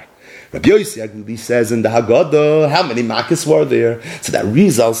Omar. Rabbi Yossi Aglili says in the Haggadah, how many Makos were there? So that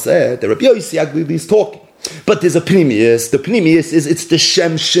Rizal said that Rabbi Yossi Aglili is talking. But there's a pnimius. The pnimius is it's the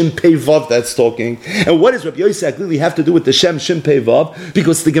Shem Pei Vav that's talking. And what does Rabbi Yossi Aglili have to do with the Shem Pei Vav?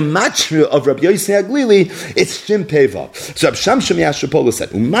 Because the gematria of Rabbi Yossi Aglili, it's Shem Pei Vav. So Rabbi Shamshon Yashapolo said,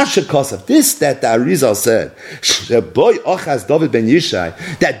 Umasha Kosav, this that the Arizal said, Boy Ochaz David ben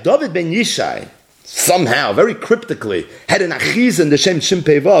Yishai, that David ben Yishai somehow, very cryptically, had an achiz in the Shem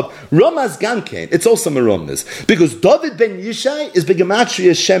Pei Vav. Ramaz Gamkein, it's also Meromnas. Because David ben Yishai is the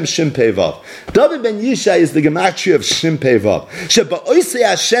gematria Shem Pei Vav. David ben Yishai is the gematria of Shem Pei Vav. Sheba Oisei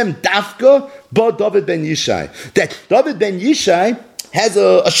Hashem Dafka, Ba David ben Yishai. That David ben Yishai has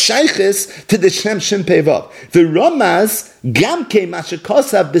a shaykhis to the Shem Pei Vav. The Ramaz Gamke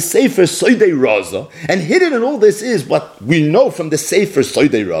Mashakasav the Sefer Soidei Raza, and hidden in all this is what we know from the Sefer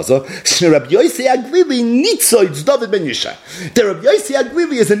Soidei Raza. Rabbi Yossi Aglili Nitzotz David ben Yishai. The Rabbi Yossi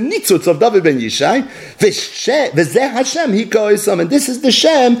Aglili is a Nitzotz of David ben Yishai. V'zeh Hashem Hikaosam, and this is the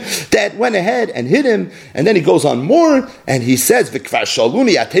Shem that went ahead and hid him. And then he goes on more, and he says, V'kvar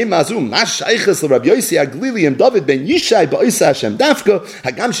Shaluni Atei Mazum Mashayches Rabbi Yossi Aglili and David ben Yishai Ba'isa Hashem Dafka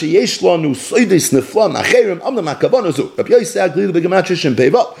Hagam Sheyesh Lanu Soidis Nefla Macherim Amna Makavonozu. Rabbi Yossi Aglili b'gematria Shem Pei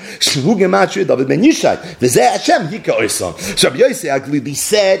Vav. Shu gematria David ben Yishai. V'zeh Hashem Hikaosam. So Rabbi Yossi Aglili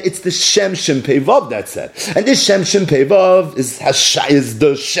said it's the Shem Pei Vav that said, and this Shem Pei Vav is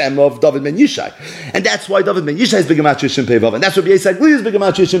the Shem of David ben Yishai, and that's why David ben Yishai is b'gematria Shem Pei Vav, and that's why Rabbi Yossi Aglili is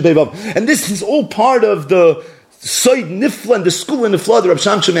b'gematria Shem Pei Vav, and this is all part of the Soid Nifla and the school in the flood. Rabbi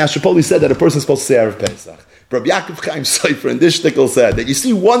Shamshon Yashapoli said that a person is supposed to say Erev Pesach. Rabbi Yaakov Chaim Sofer and this shtickle said that you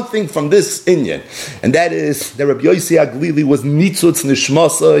see one thing from this inyan, and that is that Rabbi Yossi Aglili was nitzutz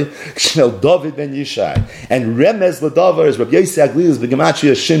nishmasai shel David ben Yishai, and remez l'davar is Rabbi Yossi Aglili is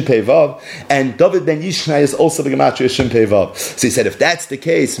b'gematria Shin Pei Vav, and David ben Yishai is also b'gematria Shin Pei Vav. So he said, if that's the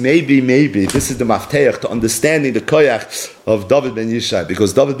case, maybe this is the mafteach to understanding the koyach of David ben Yishai,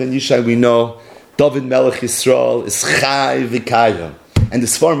 because David ben Yishai, we know David Melech Yisrael is chai v'kayim. And the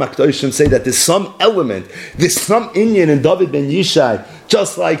Sfarim HaKadoshim say that there's some element, there's some inyan in David ben Yishai,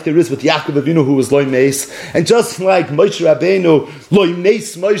 just like there is with Yaakov Avinu who was Loi Meis, and just like Moshe Rabbeinu, Loi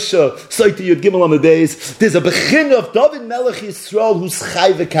Meis Moshe, Soiti Yud Gimel on the days, there's a bechin of David Melech Yisrael who's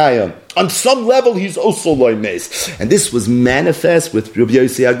Chai V'Kayim. On some level, he's also Loi Meis. And this was manifest with Rabbi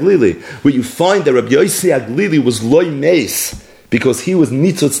Yossi Aglili, where you find that Rabbi Yossi Aglili was Loi Meis, because he was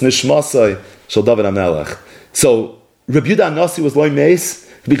Nitzutz Nishmasai Shal David HaMelech. So, Rabbi Yehuda Nasi was Loi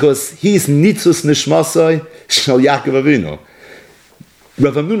Meis because he's Nitzutz Nishmasai Shal Yaakov Avinu.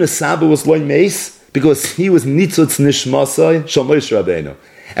 Rav Amnuna Saba was Loi Meis because he was Nitzutz Nishmasai Shal Moshe Rabbeinu.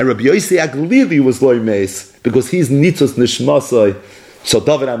 And Rabbi Yossi Aglili was Loi Meis because he's Nitzutz Nishmasai Shal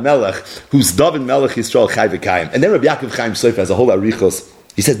David HaMelech, who's David Melech Yisrael Chai V'Kayim. And then Rabbi Yaakov Chaim Sofer has a whole arichos.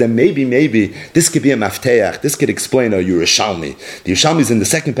 He says that maybe this could be a mafteach. This could explain a Yerushalmi. The Yerushalmi is in the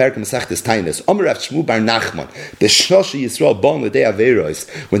second paragraph of Masechtas Tainis. Omer Rav Shmuel bar Nachman, the Shoshi Yisrael born the day Averos.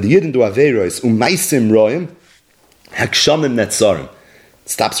 When the Yidden do Averos, Umaisim Roim, Hakshamim Netzarim.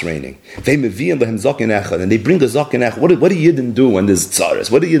 Stops raining. And they bring the Zokin Echad. What do Yidden do when there's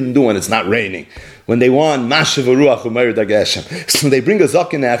tzaras? What do Yidden do when it's not raining? When they want Mashav Ruach Umayr Dageshem. So they bring a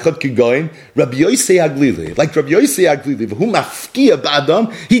Zokin Echad, Kigoin, Rabbi Yossi Aglili. Like Rabbi Yossi Aglili, who mafkiya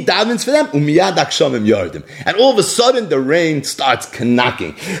b'adam, he davens for them, umiyad akshamim yardim. And all of a sudden the rain starts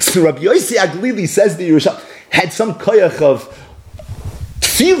knocking. So Rabbi Yossi Aglili says the Yerushalmi had some koyach of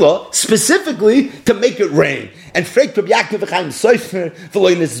tefillah specifically to make it rain. And fragt Rabbi Yaakov Chaim Sofer,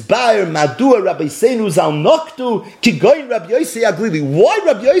 v'lo nisbar madua Rabbi Seinu zal noktu ki goyin Rabbi Yossi Aglili. Why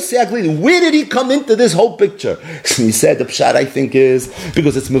Rabbi Yossi Aglili? Where did he come into this whole picture? So he said the pshat I think is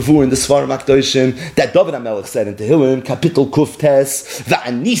because it's mavur in the Sfarim HaKadoshim that David HaMelech said in Tehillim Kapitel Kuf Tes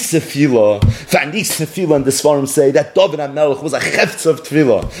va'anis tefillah and the Sfarim say that David HaMelech was a chefetz of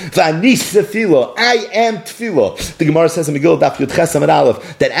tefillah. Va'anis tefillah, I am tefillah. The Gemara says in Megillah Daf Yud Ches Amud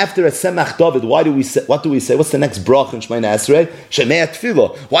Aleph that after a Semach David, what do we say? What's the next brach in Shemona Esrei? Shemei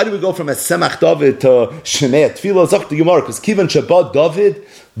Tefillah. Why do we go from a Semach David to Shemei Tefillah? Zok the Gemara, because Kivan Shabbat David,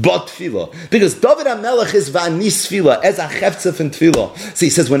 but Tefillah. Because David HaMelech is Va'anis Tefillah, as a Cheftzef in Tefillah. So he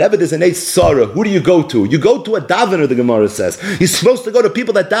says, whenever there's an Eitz Sarah, who do you go to? You go to a davener, the Gemara says. You're supposed to go to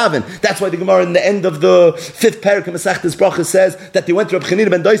people that daven. That's why the Gemara in the end of the 5th parak of Masechtas Bracha says that they went to Reb Chanina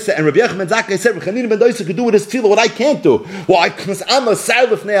ben Doisa, and Reb Yechon ben Zakkai said, Reb Chanina ben Doisa could do with his Tefillah what I can't do. Why? Because I'm a Sar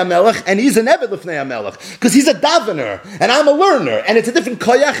Lefnei HaMelech, and he's an Eved Lefnei HaMelech. Because he's a davener, and I'm a learner, and it's a different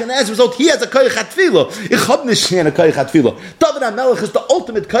koyach, and as a result, he has a koyach HaTefillah. Ich hab nicht a koyach HaTefillah. David HaMelech is the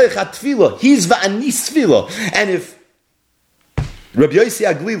ultimate koyach HaTefillah. He's Va'anis Tefillah. And if Rabbi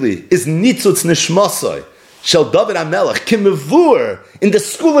Yossi Aglili is Nitzutz Nishmasai, Shel David HaMelech, Kimavur, in the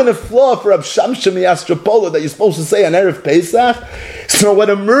school and the flaw for Rab Shamsham Yastropola that you're supposed to say on Erev Pesach. So what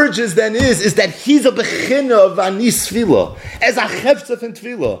emerges then is that he's a bechina of Anis Tefillah, as a cheftzef in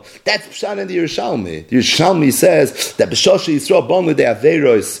Tefillah. That's Pshat in the Yerushalmi. The Yerushalmi says that B'shoshe Yisrael bonu de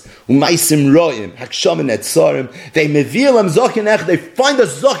Averos, Umaisim Roim, Hakshamim Netzarim, they mevilam Zokin Ech, they find a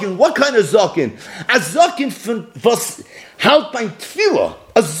Zokin. What kind of Zokin? A Zokin was halt by Tefillah.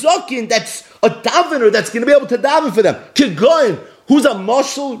 A Zokin that's a davener that's going to be able to daven for them. Kigoyin. Who's a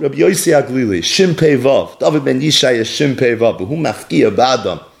marshal? Rabbi Yossi Aglili, Shim Pei Vav. David ben Yishai is Shim Pei Vav. Who mafkiya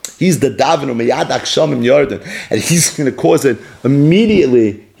b'adam? He's the davener, Meyad Akshamim Yarden, and he's going to cause it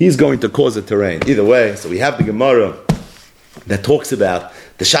immediately. He's going to cause it to rain. Either way, so we have the Gemara that talks about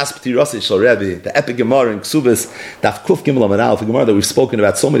the Shas P'tirasi Shel Rebbe, the epic Gemara in Ksubis, Daf Kuf Gimel Amud Aleph, the Gemara that we've spoken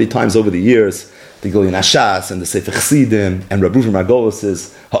about so many times over the years, the Gilyon Hashas and the Sefer Chassidim and Rabbi Ruven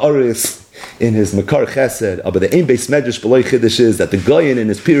Margolis' Ha'aris in his Makar Chesed, but the Ein Beis Medrash B'loi Chiddush is that the Goyen in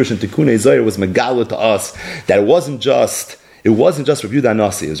his Pirush and Tikunei Zohar was Megala to us that it wasn't just Rabbi Yehuda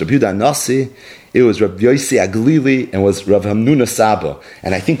Nasi. It was Rabbi Yehuda Nasi, it was Rabbi Yossi Aglili, and was Rav Hamnuna Saba.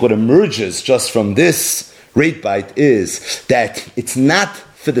 And I think what emerges just from this rate bite is that it's not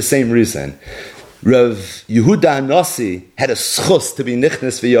for the same reason. Rav Yehuda Nasi had a schus to be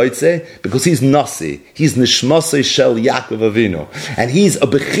nichnas v'yoytze because he's Nasi. He's nishmasei shel Yaakov Avinu. And he's a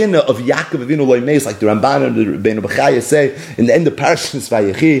bechina of Yaakov Avinu loimeis, like the Ramban and the Rebbeinu Bechaya say in the end of Parashas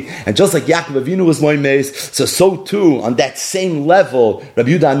Vayechi. And just like Yaakov Avinu was loimeis, so too, on that same level, Rabbi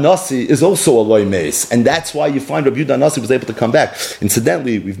Yehuda Nasi is also a loimeis. And that's why you find Rabbi Yehuda Nasi was able to come back.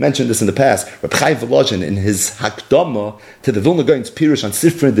 Incidentally, we've mentioned this in the past, Rabbi Chaim Volozhin in his Hakdama to the Vilna Gaon's Pirush on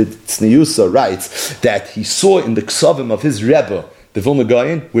Sifrin the Tzniusa writes that he saw in the Ksavim of his Rebbe, the Vilna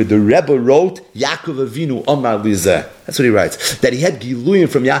Gaon, where the Rebbe wrote, Yaakov Avinu Omar Lizeh. That's what he writes. That he had Giluyim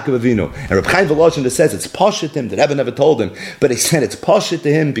from Yaakov Avinu. And Reb Chaim Volozhin says it's Pashut him, the Rebbe never told him, but he said it's Pashut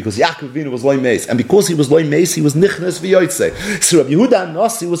to him because Yaakov Avinu was Loi Meis. And because he was Loi Meis, he was Nichnas V'yoytze. So Rabbi Yehuda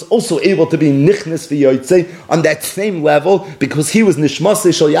Nasi was also able to be Nichnas V'yoytze on that same level because he was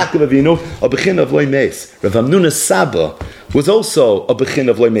Nishmasei Shal Yaakov Avinu, a Bechin of Loi Meis. Rav Hamnuna Saba was also a bechin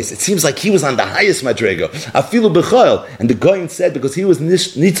of Loi Meis. It seems like he was on the highest madrega, afilu b'chayil. And the Goyen said because he was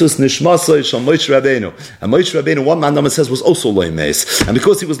nitzos nishmasoi shal Moshe Rabbeinu, and Moshe Rabbeinu, one man says, was also Loi Meis. And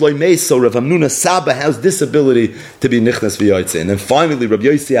because he was Loi Meis, so Rav Hamnuna Saba has this ability to be nichnas v'yoytze. And then finally, Rabbi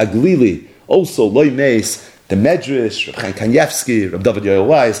Yossi Aglili, also Loi Meis, the Medrash, Reb Chaim Kanievsky, Reb David Yoel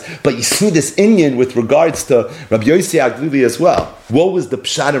Weiss, but you see this Inyan with regards to Rabbi Yossi Aglili as well. What was the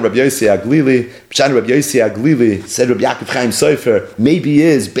Pshat of Rabbi Yossi Aglili? Pshat of Rabbi Yossi Aglili, said Rabbi Yaakov Chaim Sofer, maybe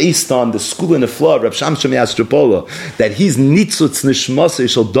is based on the school in the floor of Reb Shamsham Yastropola, that he's Nitzutz Nishmasei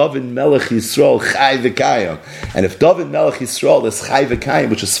Shel David Melech Yisrael Chai V'Kayim. And if David Melech Yisrael is Chai V'Kayim,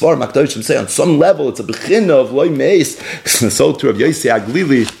 which is Svar Makdoshim say on some level it's a bechina of Loi Meis, so too Rabbi Yossi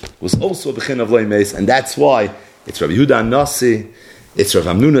Aglili was also a bechina of Loi Meis, and that's why it's Rabbi Yehuda Nasi, it's Rav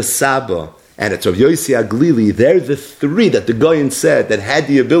Hamnuna Saba, and it's Rav Yossi Aglili. They're the three that the Goyen said that had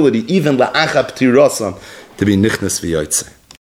the ability, even la'achab tirasam, to be nichnas v'yoytze.